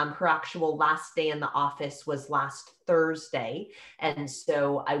retired. Her actual last day in the office was last Thursday. And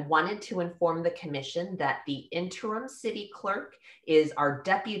so I wanted to inform the commission that the interim city clerk is our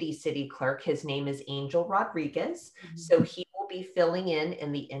deputy city clerk. His name is Angel Rodriguez. So he will be filling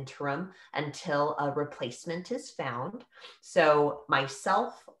in the interim until a replacement is found. So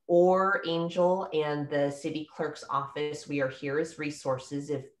myself or Angel and the city clerk's office, we are here as resources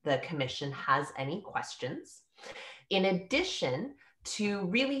if the commission has any questions. In addition, to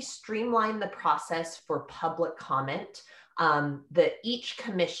really streamline the process for public comment, each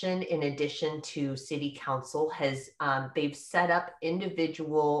commission, in addition to city council, has they've set up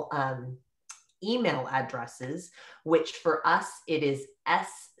individual email addresses, which for us, it is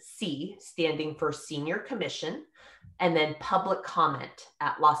SC, standing for Senior Commission, and then public comment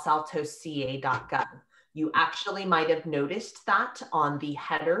at losaltosca.gov. You actually might have noticed that on the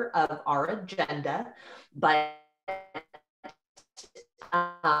header of our agenda, but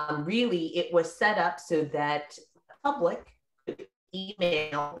really it was set up so that the public could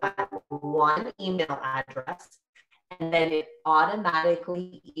email that one email address, and then it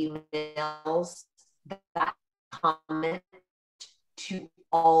automatically emails that comment to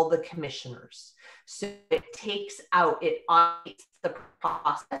all the commissioners. So it takes out, it automates the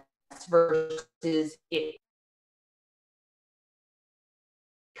process versus it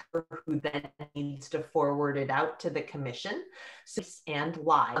who then needs to forward it out to the commission. And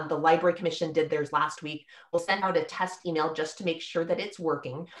live. The Library Commission did theirs last week. We'll send out a test email just to make sure that it's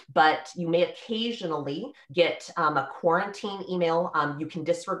working, but you may occasionally get a quarantine email. You can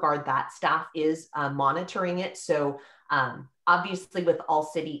disregard that. Staff is monitoring it. So obviously with all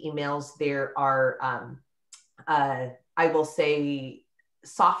city emails, there are, I will say,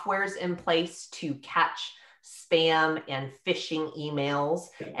 softwares in place to catch spam and phishing emails.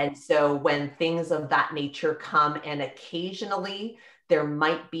 And so when things of that nature come, and occasionally there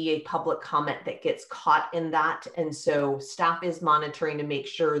might be a public comment that gets caught in that. And so staff is monitoring to make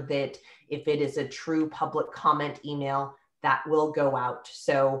sure that if it is a true public comment email, that will go out.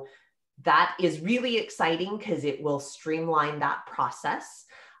 So that is really exciting because it will streamline that process.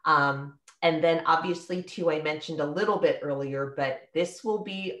 And then obviously too, I mentioned a little bit earlier, but this will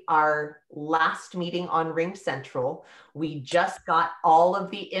be our last meeting on Ring Central. We just got all of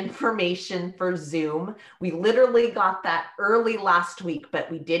the information for Zoom. We literally got that early last week,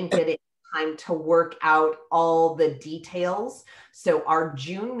 but we didn't get it in time to work out all the details. So our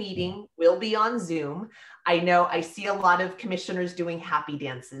June meeting will be on Zoom. I know I see a lot of commissioners doing happy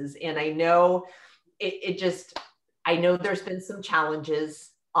dances, and I know I know there's been some challenges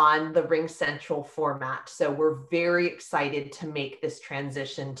on the Ring Central format. So we're very excited to make this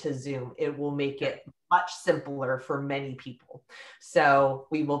transition to Zoom. It will make it much simpler for many people. So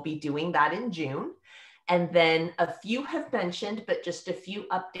we will be doing that in June. And then a few have mentioned, but just a few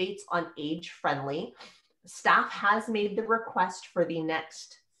updates on Age Friendly. Staff has made the request for the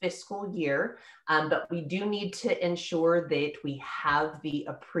next fiscal year, but we do need to ensure that we have the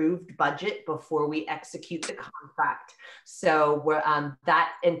approved budget before we execute the contract. So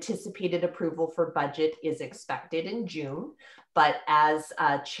that anticipated approval for budget is expected in June. But as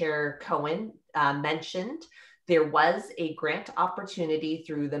Chair Cohen mentioned, there was a grant opportunity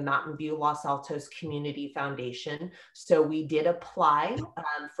through the Mountain View Los Altos Community Foundation. So we did apply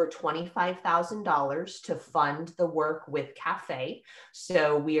for $25,000 to fund the work with CAFE.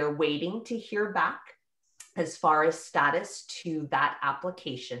 So we are waiting to hear back as far as status to that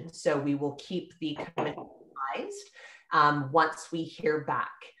application. So we will keep the commission advised once we hear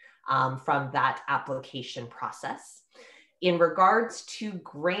back from that application process. In regards to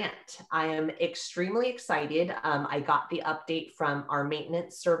grant, I am extremely excited. I got the update from our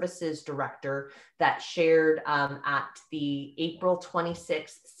maintenance services director that shared at the April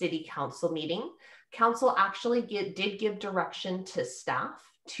 26th City Council meeting. Council actually did give direction to staff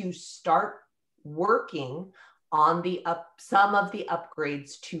to start working on some of the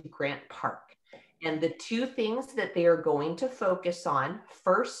upgrades to Grant Park. And the two things that they are going to focus on,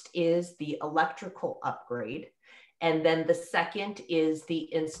 first is the electrical upgrade. And then the second is the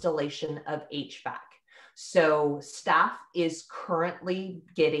installation of HVAC. So staff is currently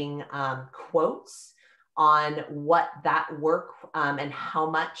getting quotes on what that work and how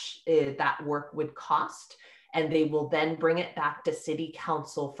much that work would cost. And they will then bring it back to City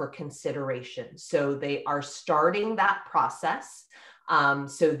Council for consideration. So they are starting that process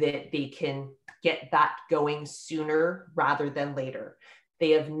so that they can get that going sooner rather than later.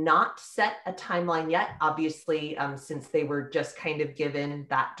 They have not set a timeline yet, obviously, since they were just kind of given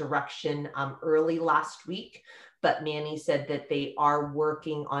that direction early last week. But Manny said that they are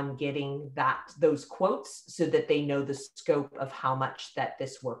working on getting those quotes so that they know the scope of how much that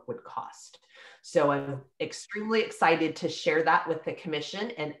this work would cost. So I'm extremely excited to share that with the commission.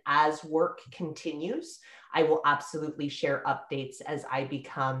 And as work continues, I will absolutely share updates as I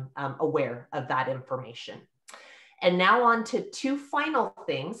become aware of that information. And now on to two final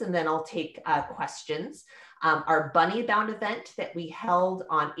things, and then I'll take questions. Our Bunny Bound event that we held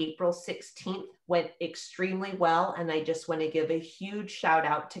on April 16th went extremely well. And I just want to give a huge shout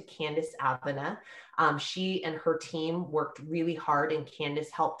out to Candace Avena. She and her team worked really hard, and Candace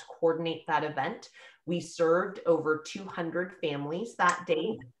helped coordinate that event. We served over 200 families that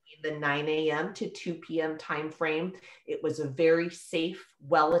day, the 9 a.m. to 2 p.m. timeframe. It was a very safe,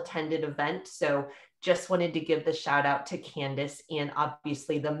 well-attended event. So just wanted to give the shout out to Candace and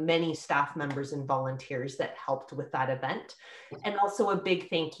obviously the many staff members and volunteers that helped with that event. And also a big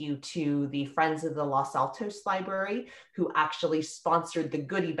thank you to the Friends of the Los Altos Library who actually sponsored the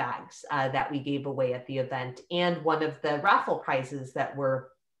goodie bags that we gave away at the event and one of the raffle prizes that we're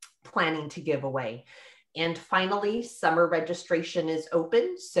planning to give away. And finally, summer registration is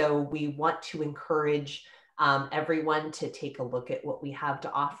open. So we want to encourage everyone to take a look at what we have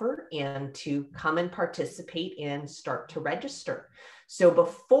to offer and to come and participate and start to register. So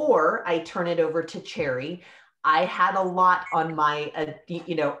before I turn it over to Cherry, I had a lot on my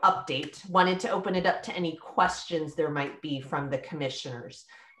update. Wanted to open it up to any questions there might be from the commissioners.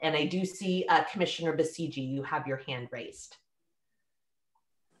 And I do see Commissioner Basigi, you have your hand raised.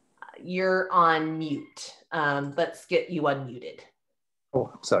 You're on mute. Let's get you unmuted.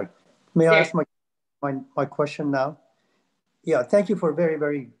 Oh, I'm sorry. May I ask my question now? Yeah, thank you for a very,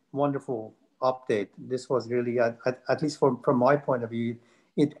 very wonderful update. This was really, at least from my point of view,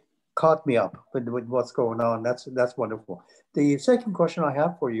 it caught me up with what's going on. That's wonderful. The second question I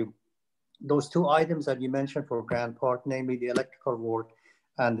have for you, those two items that you mentioned for Grant Park, namely the electrical work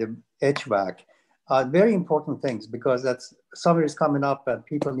and the HVAC, are very important things because summer is coming up and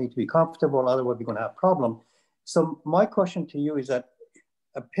people need to be comfortable, otherwise we're going to have a problem. So my question to you is that,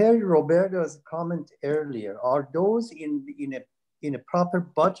 per Roberto's comment earlier, are those in a proper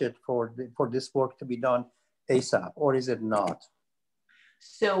budget for this work to be done ASAP, or is it not?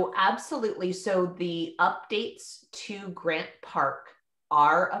 So absolutely. So the updates to Grant Park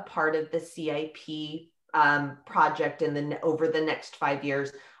are a part of the CIP project over the next 5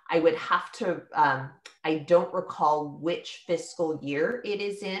 years. I would have to, I don't recall which fiscal year it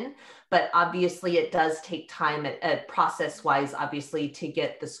is in, but obviously it does take time process-wise, obviously, to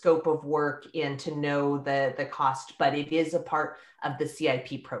get the scope of work and to know the cost, but it is a part of the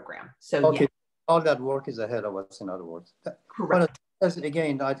CIP program. So okay, yeah. All that work is ahead of us, in other words. Correct. But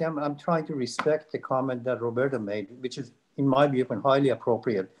again, I'm trying to respect the comment that Roberto made, which is, in my view, highly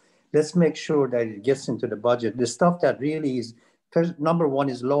appropriate. Let's make sure that it gets into the budget. The stuff that really is, number one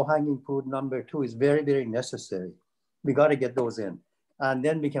is low-hanging fruit. Number two is very, very necessary. We got to get those in, and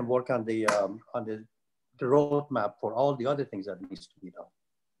then we can work on the roadmap for all the other things that needs to be done.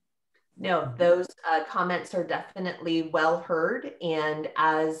 No, those comments are definitely well heard. And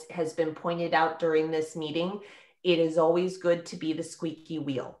as has been pointed out during this meeting, it is always good to be the squeaky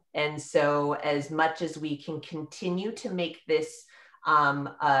wheel. And so as much as we can continue to make this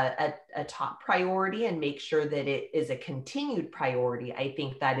a top priority and make sure that it is a continued priority, I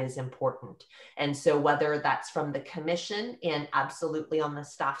think that is important. And so whether that's from the commission and absolutely on the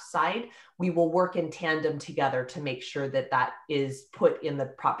staff side, we will work in tandem together to make sure that that is put in the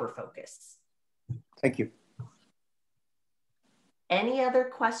proper focus. Thank you. Any other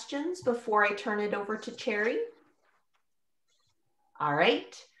questions before I turn it over to Cherry? All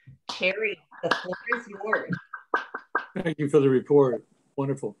right, Cherry, the floor is yours. Thank you for the report.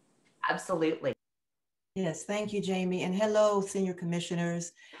 Wonderful. Absolutely. Yes, thank you, Jamie. And hello, senior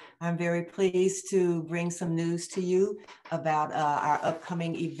commissioners. I'm very pleased to bring some news to you about our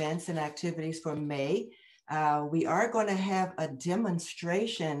upcoming events and activities for May. We are going to have a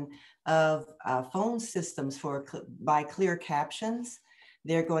demonstration of phone systems by Clear Captions.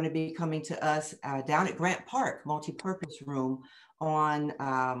 They're going to be coming to us down at Grant Park Multipurpose Room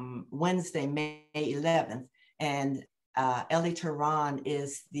on Wednesday, May 11th. And Ellie Tehran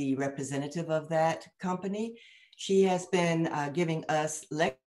is the representative of that company. She has been giving us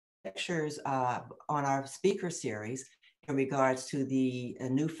lectures on our speaker series in regards to the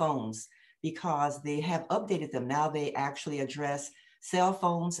new phones, because they have updated them. Now they actually address cell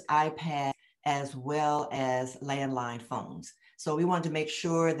phones, iPads, as well as landline phones. So we wanted to make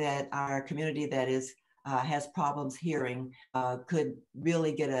sure that our community that is has problems hearing could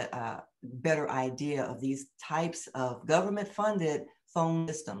really get a better idea of these types of government-funded phone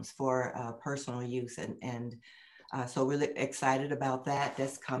systems for personal use. And so we're really excited about that.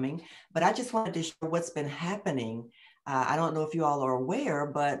 That's coming. But I just wanted to share what's been happening. I don't know if you all are aware,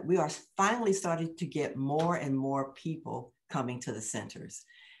 but we are finally starting to get more and more people coming to the centers.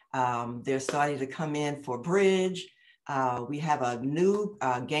 They're starting to come in for bridge. We have a new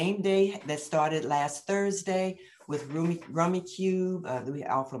game day that started last Thursday with Rummy Cube. We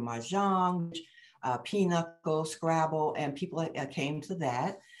offer Mahjong, Pinochle, Scrabble, and people came to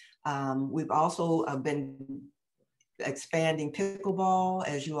that. We've also been expanding pickleball.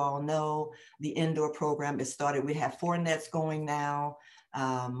 As you all know, the indoor program is started. We have 4 nets going now.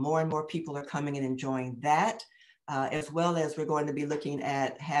 More and more people are coming and enjoying that. As well as we're going to be looking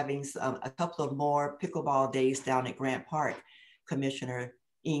at having a couple of more pickleball days down at Grant Park. Commissioner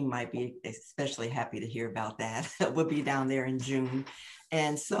Ng might be especially happy to hear about that. We'll be down there in June.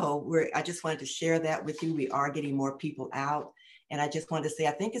 And so I just wanted to share that with you. We are getting more people out. And I just wanted to say,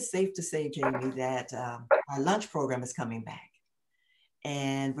 I think it's safe to say, Jamie, that our lunch program is coming back.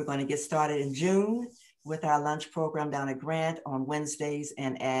 And we're going to get started in June with our lunch program down at Grant on Wednesdays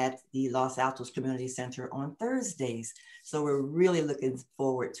and at the Los Altos Community Center on Thursdays. So we're really looking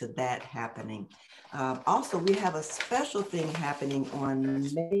forward to that happening. Also, we have a special thing happening on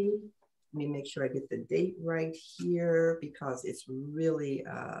May. Let me make sure I get the date right here, because it's really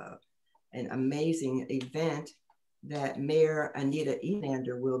an amazing event that Mayor Anita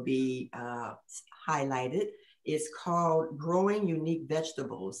Enander will be highlighted. It's called Growing Unique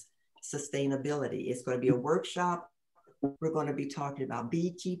Vegetables Sustainability. It's going to be a workshop. We're going to be talking about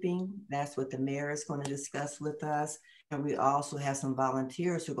beekeeping. That's what the mayor is going to discuss with us. And we also have some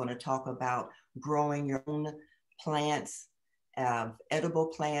volunteers who are going to talk about growing your own plants, edible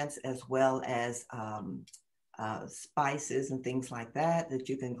plants, as well as spices and things like that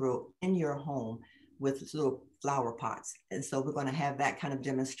you can grow in your home with little flower pots. And so we're going to have that kind of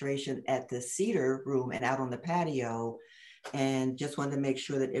demonstration at the Cedar Room and out on the patio. And just wanted to make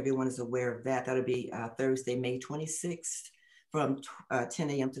sure that everyone is aware of that. That'll be Thursday, May 26th from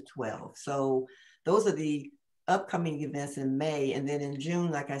 10 a.m. to 12. So those are the upcoming events in May. And then in June,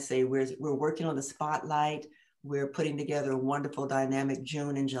 like I say, we're working on the spotlight. We're putting together a wonderful dynamic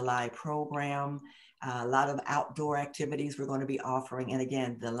June and July program. A lot of outdoor activities we're going to be offering. And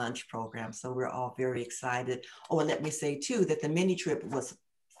again, the lunch program. So we're all very excited. Oh, and let me say too, that the mini trip was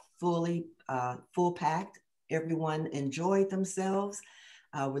fully full packed. Everyone enjoyed themselves.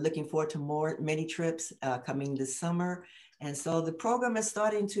 We're looking forward to more mini trips coming this summer. And so the program is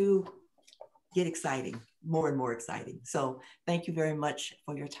starting to get exciting, more and more exciting. So thank you very much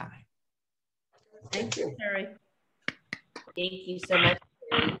for your time. Thank you, Terry. Thank you so much.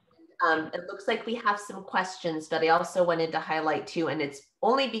 It looks like we have some questions, but I also wanted to highlight too, and it's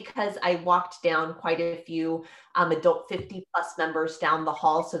only because I walked down quite a few adult 50+ members down the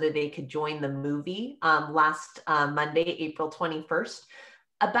hall so that they could join the movie last Monday, April 21st.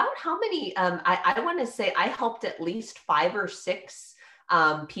 About how many, I want to say I helped at least 5 or 6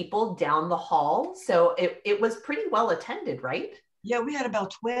 people down the hall. So it was pretty well attended, right? Yeah, we had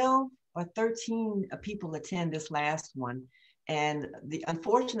about 12 or 13 people attend this last one. And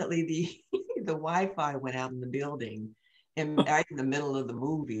unfortunately, the Wi-Fi went out in the building right in the middle of the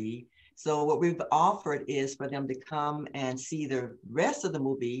movie. So what we've offered is for them to come and see the rest of the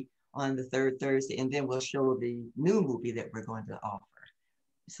movie on the third Thursday, and then we'll show the new movie that we're going to offer.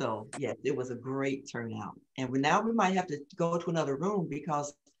 So yes, it was a great turnout. And now we might have to go to another room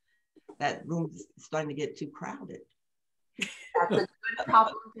because that room is starting to get too crowded. That's a good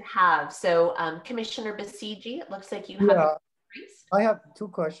problem to have. So Commissioner Basigi, it looks like you have I have two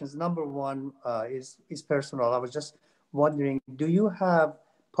questions. Number one is personal. I was just wondering, do you have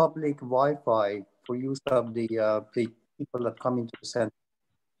public Wi-Fi for use of the people that come into the center?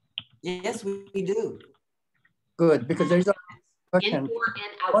 Yes, we do. Good, because there's a question. Indoor and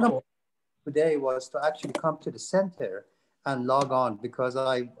outdoor. One of today was to actually come to the center and log on, because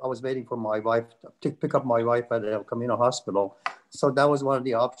I was waiting for my wife to pick up my wife at El Camino Hospital. So that was one of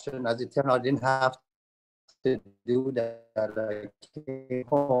the options. As it turned out, I didn't have to do that. I came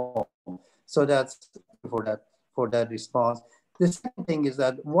home. So that's for that response. The second thing is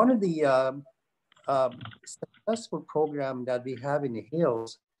that one of the successful program that we have in the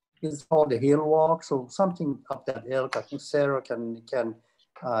hills is called the Hill Walk. So something up that ilk. I think Sarah can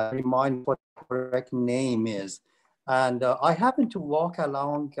remind what the correct name is. And I happen to walk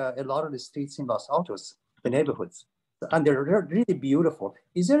along a lot of the streets in Los Altos, the neighborhoods, and they're really beautiful.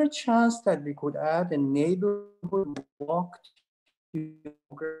 Is there a chance that we could add a neighborhood walk to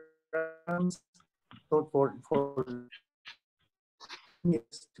programs for to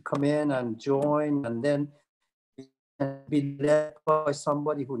come in and join, and then be led by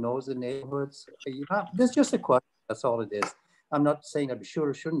somebody who knows the neighborhoods? There's just a question. That's all it is. I'm not saying I should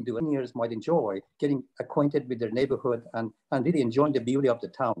or shouldn't do it. Seniors might enjoy getting acquainted with their neighborhood and really enjoying the beauty of the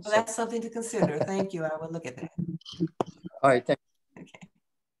town. Well, that's something to consider. Thank you. I will look at that. All right. Thank you.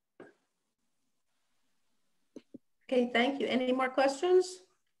 Okay, thank you. Any more questions?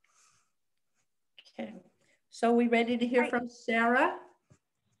 Okay, so we ready to hear from Sarah?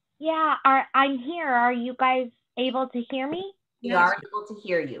 Yeah, I'm here. Are you guys able to hear me? We are able to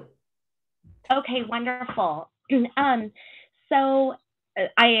hear you. Okay, wonderful. So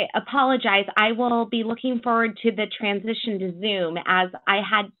I apologize. I will be looking forward to the transition to Zoom, as I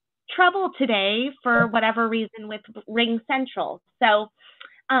had trouble today for whatever reason with Ring Central. So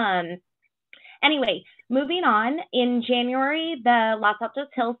anyway, moving on, in January, the Los Altos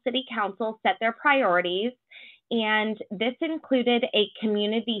Hills City Council set their priorities, and this included a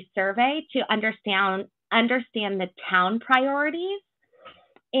community survey to understand the town priorities.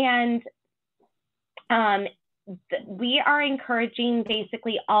 And we are encouraging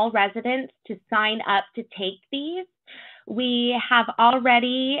basically all residents to sign up to take these. We have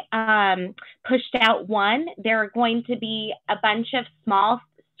already pushed out one. There are going to be a bunch of small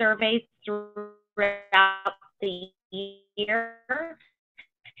surveys throughout the year,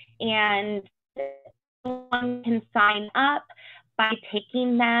 and one can sign up by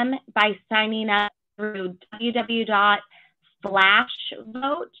taking them, by signing up through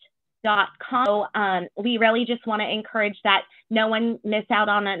www.splashvote.com. So we really just want to encourage that no one miss out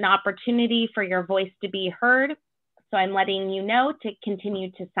on an opportunity for your voice to be heard. So I'm letting you know to continue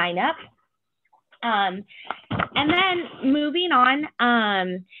to sign up. And then moving on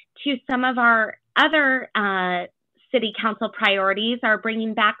to some of our other city council priorities are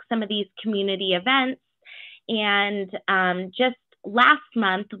bringing back some of these community events. And just last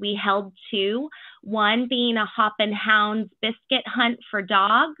month, we held two, one being a Hop and Hounds biscuit hunt for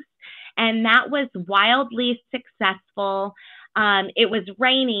dogs. And that was wildly successful. It was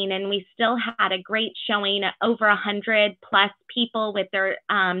raining and we still had a great showing, over 100+ people with their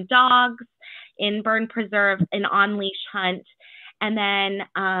dogs in Byrne Preserve, an on-leash hunt. And then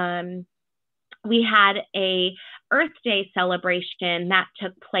we had a Earth Day celebration that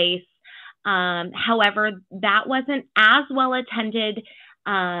took place. However, that wasn't as well attended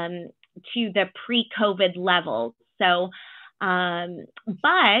to the pre-COVID levels. So,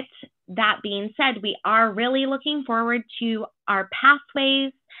 but that being said, we are really looking forward to our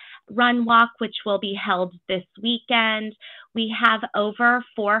Pathways Run Walk, which will be held this weekend. We have over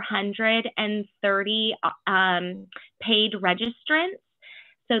 430 paid registrants.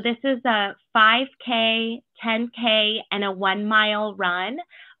 So this is a 5K, 10K, and a 1 mile run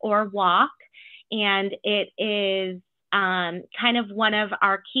or walk. And it is kind of one of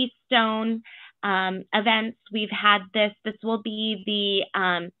our keystone events. We've had this will be the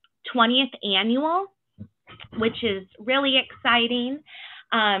 20th annual, which is really exciting.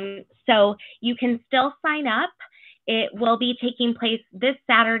 So you can still sign up. It will be taking place this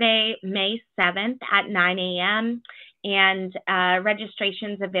Saturday, May 7th at 9 a.m. and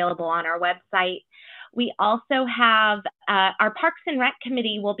registrations available on our website. We also have our Parks and Rec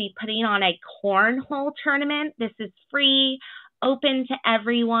Committee will be putting on a cornhole tournament. This is free, open to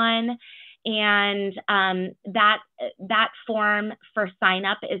everyone. And that form for sign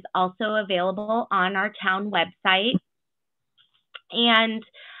up is also available on our town website. And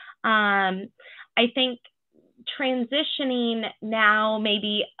I think transitioning now,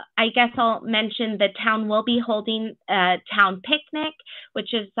 maybe, I guess I'll mention the town will be holding a town picnic,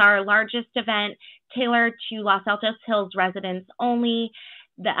 which is our largest event tailored to Los Altos Hills residents only.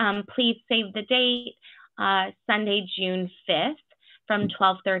 Please save the date, Sunday, June 5th from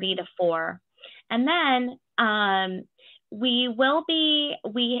 12:30 to 4. And then we will be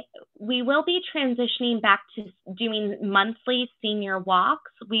transitioning back to doing monthly senior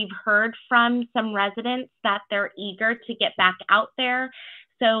walks. We've heard from some residents that they're eager to get back out there.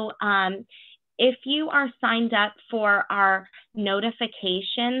 So if you are signed up for our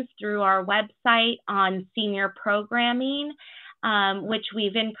notifications through our website on senior programming, which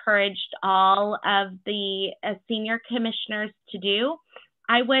we've encouraged all of the senior commissioners to do,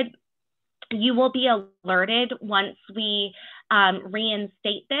 you will be alerted once we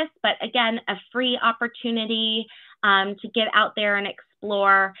reinstate this. But again, a free opportunity to get out there and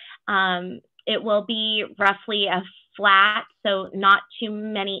explore. It will be roughly a flat, so not too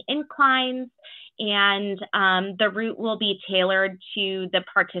many inclines, and the route will be tailored to the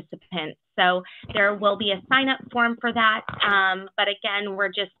participants. So there will be a sign-up form for that. But again, we're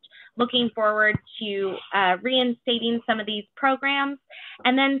just looking forward to reinstating some of these programs.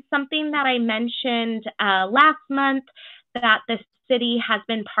 And then something that I mentioned last month, that the city has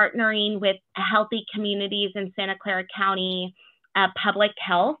been partnering with Healthy Communities in Santa Clara County Public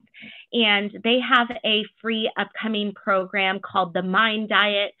Health, and they have a free upcoming program called the Mind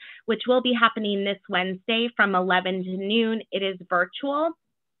Diet, which will be happening this Wednesday from 11 to noon. It is virtual.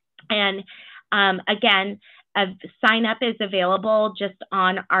 And again, a sign up is available just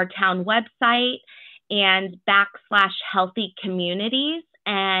on our town website and /Healthy Communities,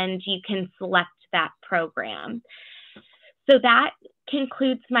 and you can select that program. So that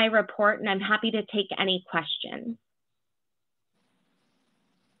concludes my report, and I'm happy to take any questions.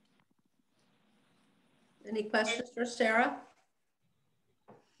 Any questions for Sarah?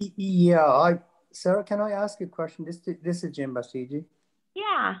 Yeah, Sarah, can I ask you a question? This is Jim Basiji.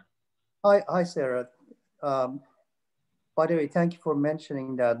 Yeah. Hi, Sarah. By the way, thank you for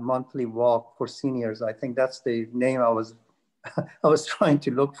mentioning that monthly walk for seniors. I think that's the name I was I was trying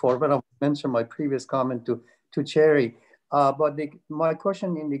to look for, but I'll mention my previous comment to Cherry. But my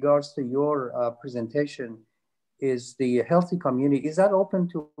question in regards to your presentation is the Healthy Community. Is that open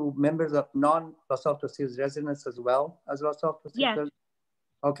to members of non-Los Altos Hills residents as well as Los Altos Hills? Yes.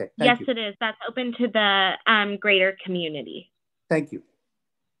 Okay. Yes, it is. That's open to the greater community. Thank you.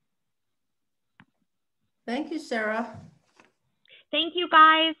 Thank you, Sarah. Thank you,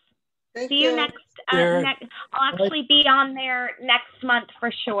 guys. See you next. I'll actually be on there next month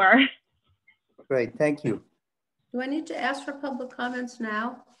for sure. Great. Thank you. Do I need to ask for public comments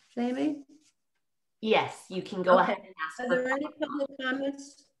now, Jamie? Yes, you can go ahead and ask. Are there any public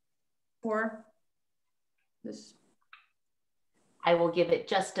comments for this? I will give it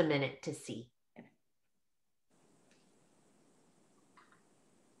just a minute to see.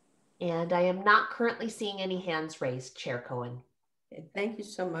 And I am not currently seeing any hands raised, Chair Cohen. Okay, thank you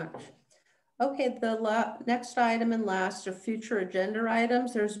so much. Okay, the next item and last are future agenda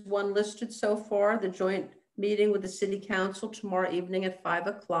items. There's one listed so far, the joint meeting with the City Council tomorrow evening at 5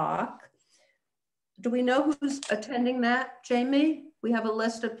 o'clock. Do we know who's attending that, Jamie? We have a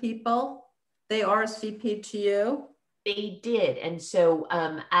list of people. They RSVP'd to you. They did. And so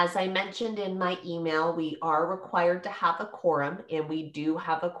as I mentioned in my email, we are required to have a quorum, and we do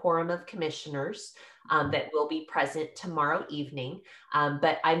have a quorum of commissioners that will be present tomorrow evening.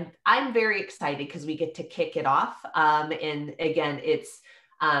 But I'm very excited because we get to kick it off. And again, it's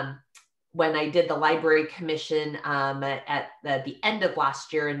when I did the Library Commission at the end of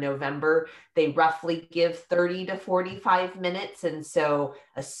last year in November, they roughly give 30 to 45 minutes. And so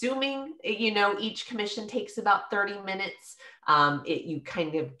assuming, you know, each commission takes about 30 minutes, you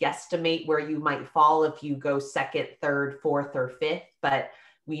kind of guesstimate where you might fall if you go second, third, fourth, or fifth. But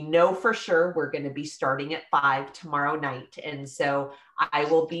we know for sure we're going to be starting at 5 tomorrow night. And so I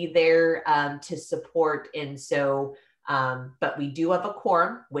will be there to support. And so but we do have a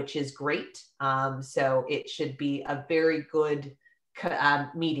quorum, which is great. So it should be a very good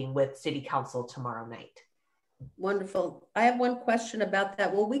meeting with City Council tomorrow night. Wonderful. I have one question about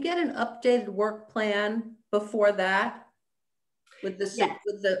that. Will we get an updated work plan before that with the, yes,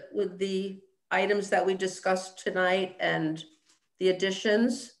 with the items that we discussed tonight and the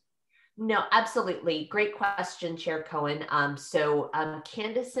additions? No, absolutely. Great question, Chair Cohen.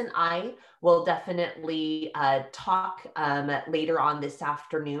 Candace and I will definitely talk later on this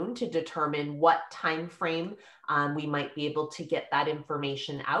afternoon to determine what time frame we might be able to get that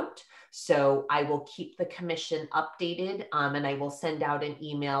information out. So I will keep the commission updated and I will send out an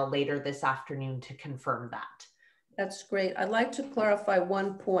email later this afternoon to confirm that. That's great. I'd like to clarify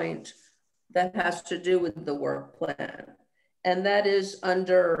one point that has to do with the work plan. And that is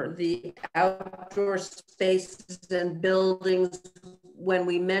under the outdoor spaces and buildings. When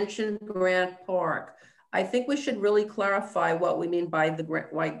we mention Grant Park, I think we should really clarify what we mean by the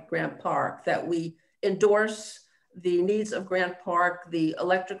Grant Park, that we endorse the needs of Grant Park, the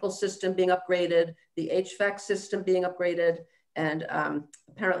electrical system being upgraded, the HVAC system being upgraded, and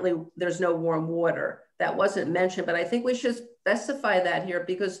apparently there's no warm water. That wasn't mentioned, but I think we should specify that here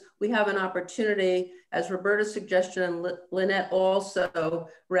because we have an opportunity, as Roberta's suggestion and Lynette also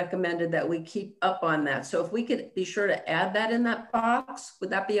recommended, that we keep up on that. So if we could be sure to add that in that box, would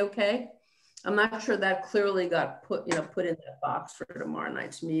that be okay? I'm not sure that clearly got put in that box for tomorrow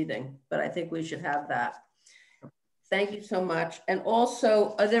night's meeting, but I think we should have that. Thank you so much. And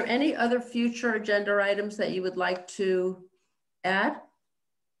also, are there any other future agenda items that you would like to add?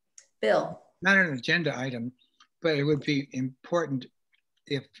 Bill? Not an agenda item, but it would be important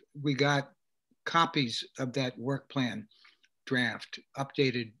if we got copies of that work plan draft,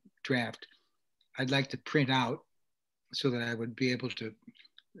 updated draft. I'd like to print out so that I would be able to,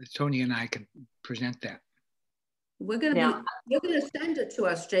 Tony and I can present that. You're gonna send it to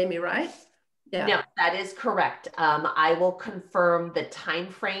us, Jamie, right? Yeah. No, that is correct. I will confirm the time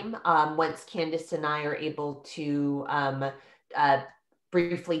frame once Candace and I are able to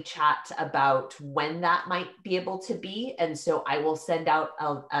briefly chat about when that might be able to be. And so I will send out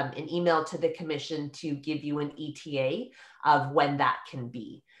an email to the commission to give you an ETA of when that can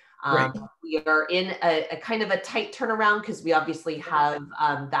be. We are in a kind of a tight turnaround because we obviously have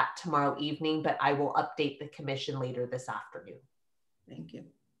that tomorrow evening, but I will update the commission later this afternoon. Thank you.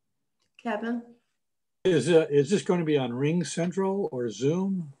 Kevin? Is this going to be on Ring Central or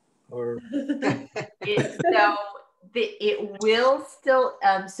Zoom or? It will still,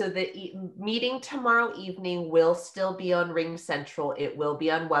 so the meeting tomorrow evening will still be on Ring Central. It will be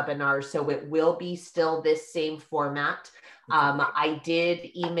on webinar, so it will be still this same format. I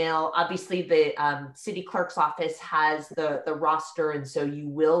did email, obviously the city clerk's office has the roster, and so you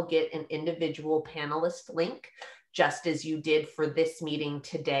will get an individual panelist link, just as you did for this meeting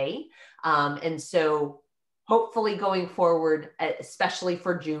today. And so hopefully going forward, especially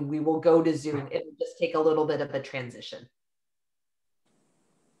for June, we will go to Zoom. It will just take a little bit of a transition.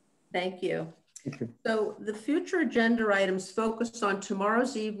 Thank you. So the future agenda items focus on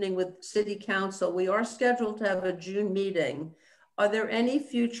tomorrow's evening with City Council. We are scheduled to have a June meeting. Are there any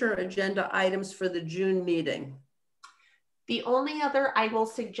future agenda items for the June meeting? The only other I will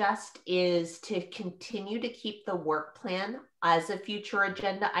suggest is to continue to keep the work plan as a future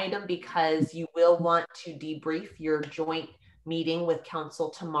agenda item, because you will want to debrief your joint meeting with council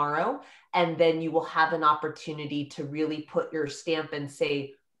tomorrow, and then you will have an opportunity to really put your stamp and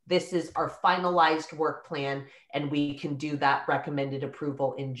say, this is our finalized work plan, and we can do that recommended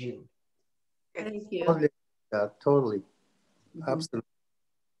approval in June. Thank you. Totally. Absolutely.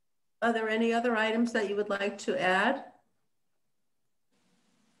 Are there any other items that you would like to add?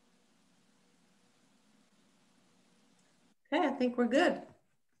 Okay, I think we're good.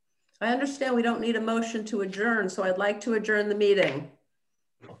 I understand we don't need a motion to adjourn, so I'd like to adjourn the meeting.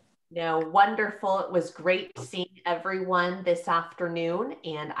 No, wonderful. It was great seeing everyone this afternoon,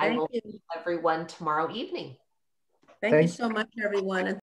 and I will see everyone tomorrow evening. Thank you so much, everyone. And